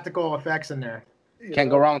of practical effects in there. Can't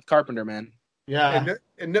go wrong with Carpenter, man. Yeah,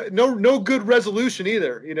 and no good resolution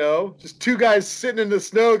either. You know, just two guys sitting in the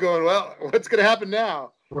snow going, "Well, what's going to happen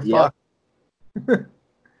now?" We're fucked.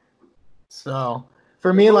 So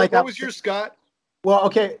for me, what was your Scott? Well,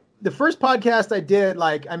 okay, the first podcast I did,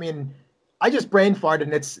 I just brain farted,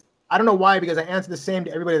 and I don't know why, because I answered the same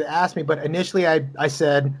to everybody that asked me, but initially I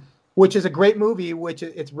said, which is a great movie,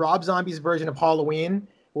 it's Rob Zombie's version of Halloween,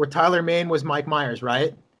 where Tyler Mane was Mike Myers,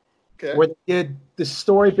 right? Okay. Where they did the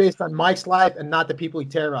story based on Mike's life and not the people he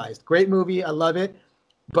terrorized. Great movie, I love it,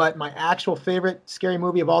 but my actual favorite scary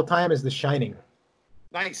movie of all time is The Shining.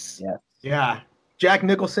 Nice. Yeah. Jack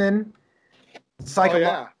Nicholson,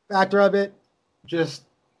 psychological factor of it, just,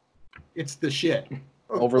 it's the shit.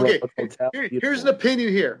 Okay, here's an opinion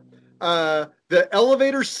here. The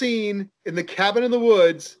elevator scene in The Cabin in the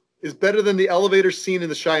Woods is better than the elevator scene in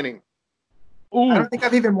The Shining. Ooh. I don't think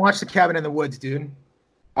I've even watched The Cabin in the Woods, dude.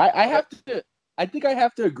 I think I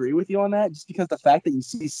have to agree with you on that, just because the fact that you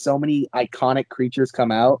see so many iconic creatures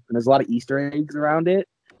come out, and there's a lot of Easter eggs around it,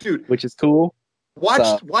 dude, which is cool.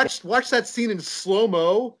 Watch that scene in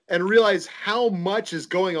slow-mo and realize how much is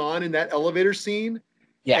going on in that elevator scene.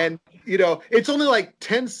 Yeah. And, you know, it's only like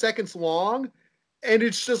 10 seconds long, and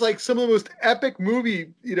it's just like some of the most epic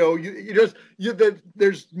movie, you know,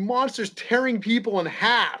 there's monsters tearing people in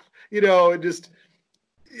half, you know, and just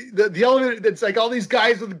the elevator, it's like all these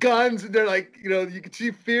guys with guns, and they're like, you know, you can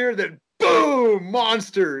see fear, then boom,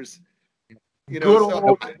 monsters. You know,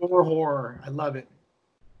 good old horror. I love it.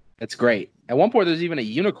 It's great. At one point, there's even a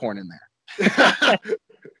unicorn in there.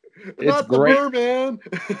 It's not the great. merman.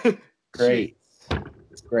 Great.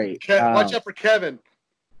 It's great. Watch out for Kevin.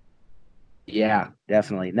 Yeah,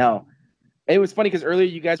 definitely. No, it was funny because earlier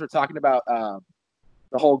you guys were talking about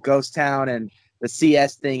the whole ghost town and the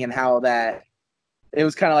CS thing, and how that it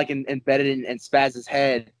was kind of like embedded in Spaz's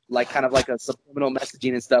head, like kind of like a subliminal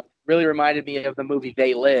messaging and stuff. Really reminded me of the movie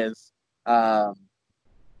They Live.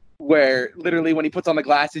 Where literally when he puts on the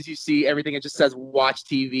glasses, you see everything. It just says watch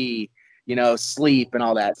TV, you know, sleep and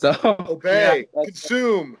all that. So obey,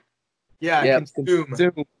 consume. Yeah, consume.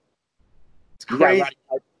 It's crazy.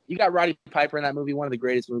 You got Roddy Piper in that movie, one of the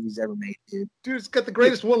greatest movies ever made, dude. Dude, it's got the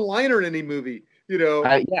greatest one-liner in any movie. You know.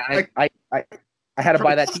 I had to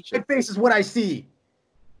buy that T-shirt. My face is what I see.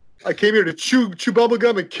 I came here to chew bubble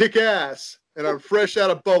gum and kick ass, and I'm fresh out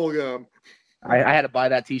of bubble gum. I had to buy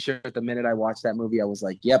that T-shirt the minute I watched that movie. I was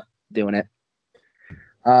like, "Yep, doing it."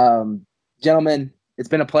 Gentlemen, it's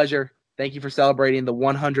been a pleasure. Thank you for celebrating the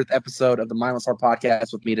 100th episode of the Mindless Heart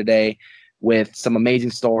Podcast with me today, with some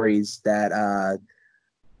amazing stories that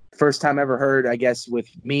first time ever heard, I guess, with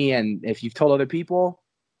me. And if you've told other people,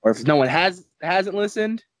 or if no one hasn't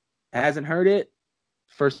listened, hasn't heard it,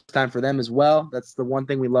 first time for them as well. That's the one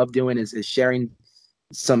thing we love doing is sharing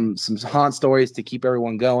some haunt stories to keep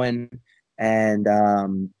everyone going, and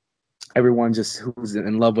everyone just who's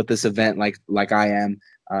in love with this event like I am.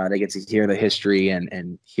 They get to hear the history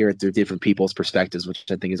and hear it through different people's perspectives, which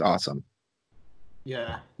I think is awesome.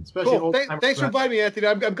 Yeah, especially cool. Thanks for inviting me, Anthony.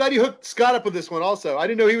 I'm glad you hooked Scott up with this one also. I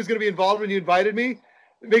didn't know he was going to be involved when you invited me.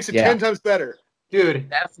 It makes it 10 times better. Dude.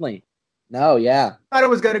 Definitely. No, yeah. I thought it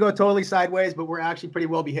was going to go totally sideways, but we're actually pretty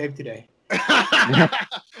well behaved today.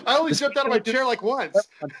 I only jumped out of my chair like once.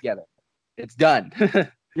 Together. It's done.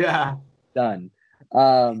 Yeah. Done.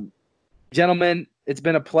 Gentlemen, it's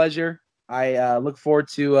been a pleasure. I look forward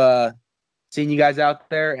to seeing you guys out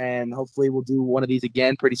there, and hopefully we'll do one of these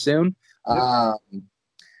again pretty soon.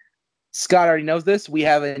 Scott already knows this. We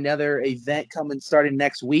have another event starting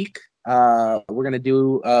next week. We're going to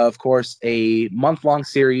do, of course, a month-long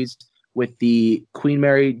series with the Queen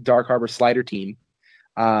Mary Dark Harbor Slider team.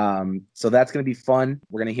 So that's going to be fun.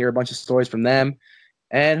 We're going to hear a bunch of stories from them.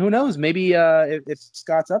 And who knows, maybe if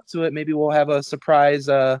Scott's up to it, maybe we'll have a surprise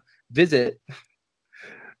visit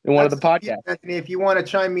in one of the podcasts. Anthony, if you want to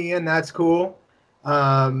chime me in, that's cool.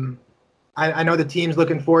 I know the team's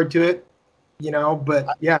looking forward to it, but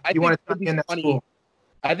yeah, if you want to chime me in, that's cool.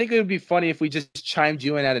 I think it would be funny if we just chimed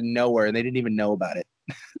you in out of nowhere and they didn't even know about it.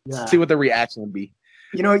 Yeah. See what the reaction would be.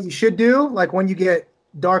 You know what you should do? Like when you get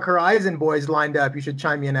Dark Horizon boys lined up, you should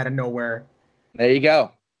chime me in out of nowhere. There you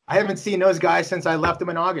go. I haven't seen those guys since I left them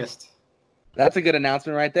in August. That's a good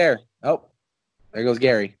announcement right there. Oh, there goes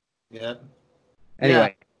Gary. Yeah.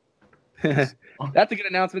 Anyway, that's a good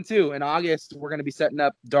announcement too. In August, we're going to be setting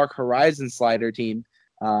up Dark Horizon Slider team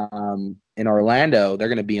in Orlando. They're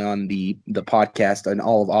going to be on the podcast in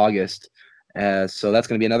all of August. So that's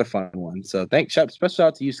going to be another fun one. So special shout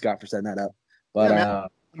out to you, Scott, for setting that up. But yeah,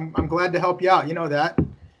 I'm glad to help you out. You know that.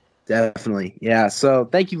 Definitely. Yeah. So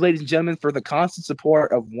thank you, ladies and gentlemen, for the constant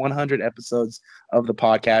support of 100 episodes of the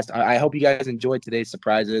podcast. I hope you guys enjoyed today's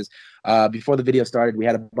surprises. Before the video started, we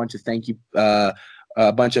had a bunch of thank you, a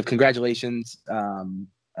bunch of congratulations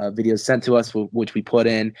videos sent to us, which we put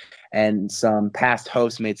in, and some past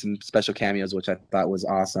hosts made some special cameos, which I thought was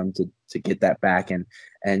awesome to get that back and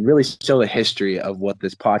really show the history of what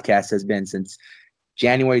this podcast has been since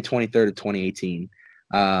January 23rd of 2018.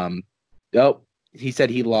 He said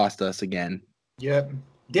he lost us again. Yep.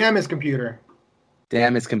 Damn his computer.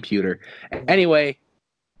 Anyway,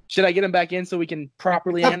 should I get him back in so we can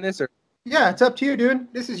properly end this? Or yeah, it's up to you,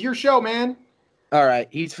 dude. This is your show, man. All right,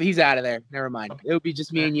 he's out of there. Never mind. It would be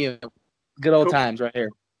just me and you. Good old times right here.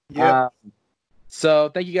 Yeah. So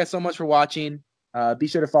thank you guys so much for watching. Be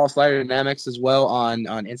sure to follow Slider Dynamics as well on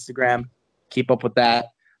Instagram. Keep up with that.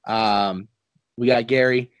 We got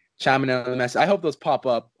Gary chiming in on the message. I hope those pop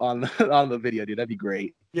up on the video, dude. That'd be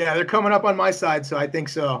great. Yeah, they're coming up on my side, so I think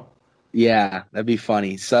so. Yeah, that'd be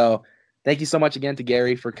funny. So thank you so much again to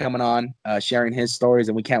Gary for coming on, sharing his stories,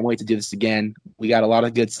 and we can't wait to do this again. We got a lot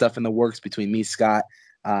of good stuff in the works between me, Scott,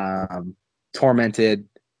 Tormented,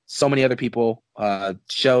 so many other people,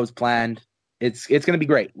 shows planned. It's going to be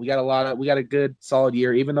great. We got a good solid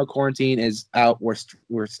year. Even though quarantine is out,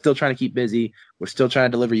 we're still trying to keep busy. We're still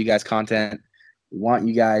trying to deliver you guys content. We want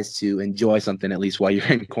you guys to enjoy something at least while you're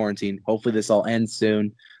in quarantine. Hopefully this all ends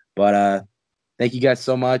soon. But thank you guys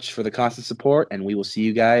so much for the constant support, and we will see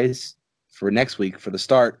you guys for next week for the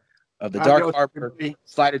start of the Dark Harbor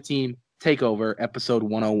Slider Team Takeover, episode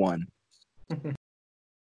 101.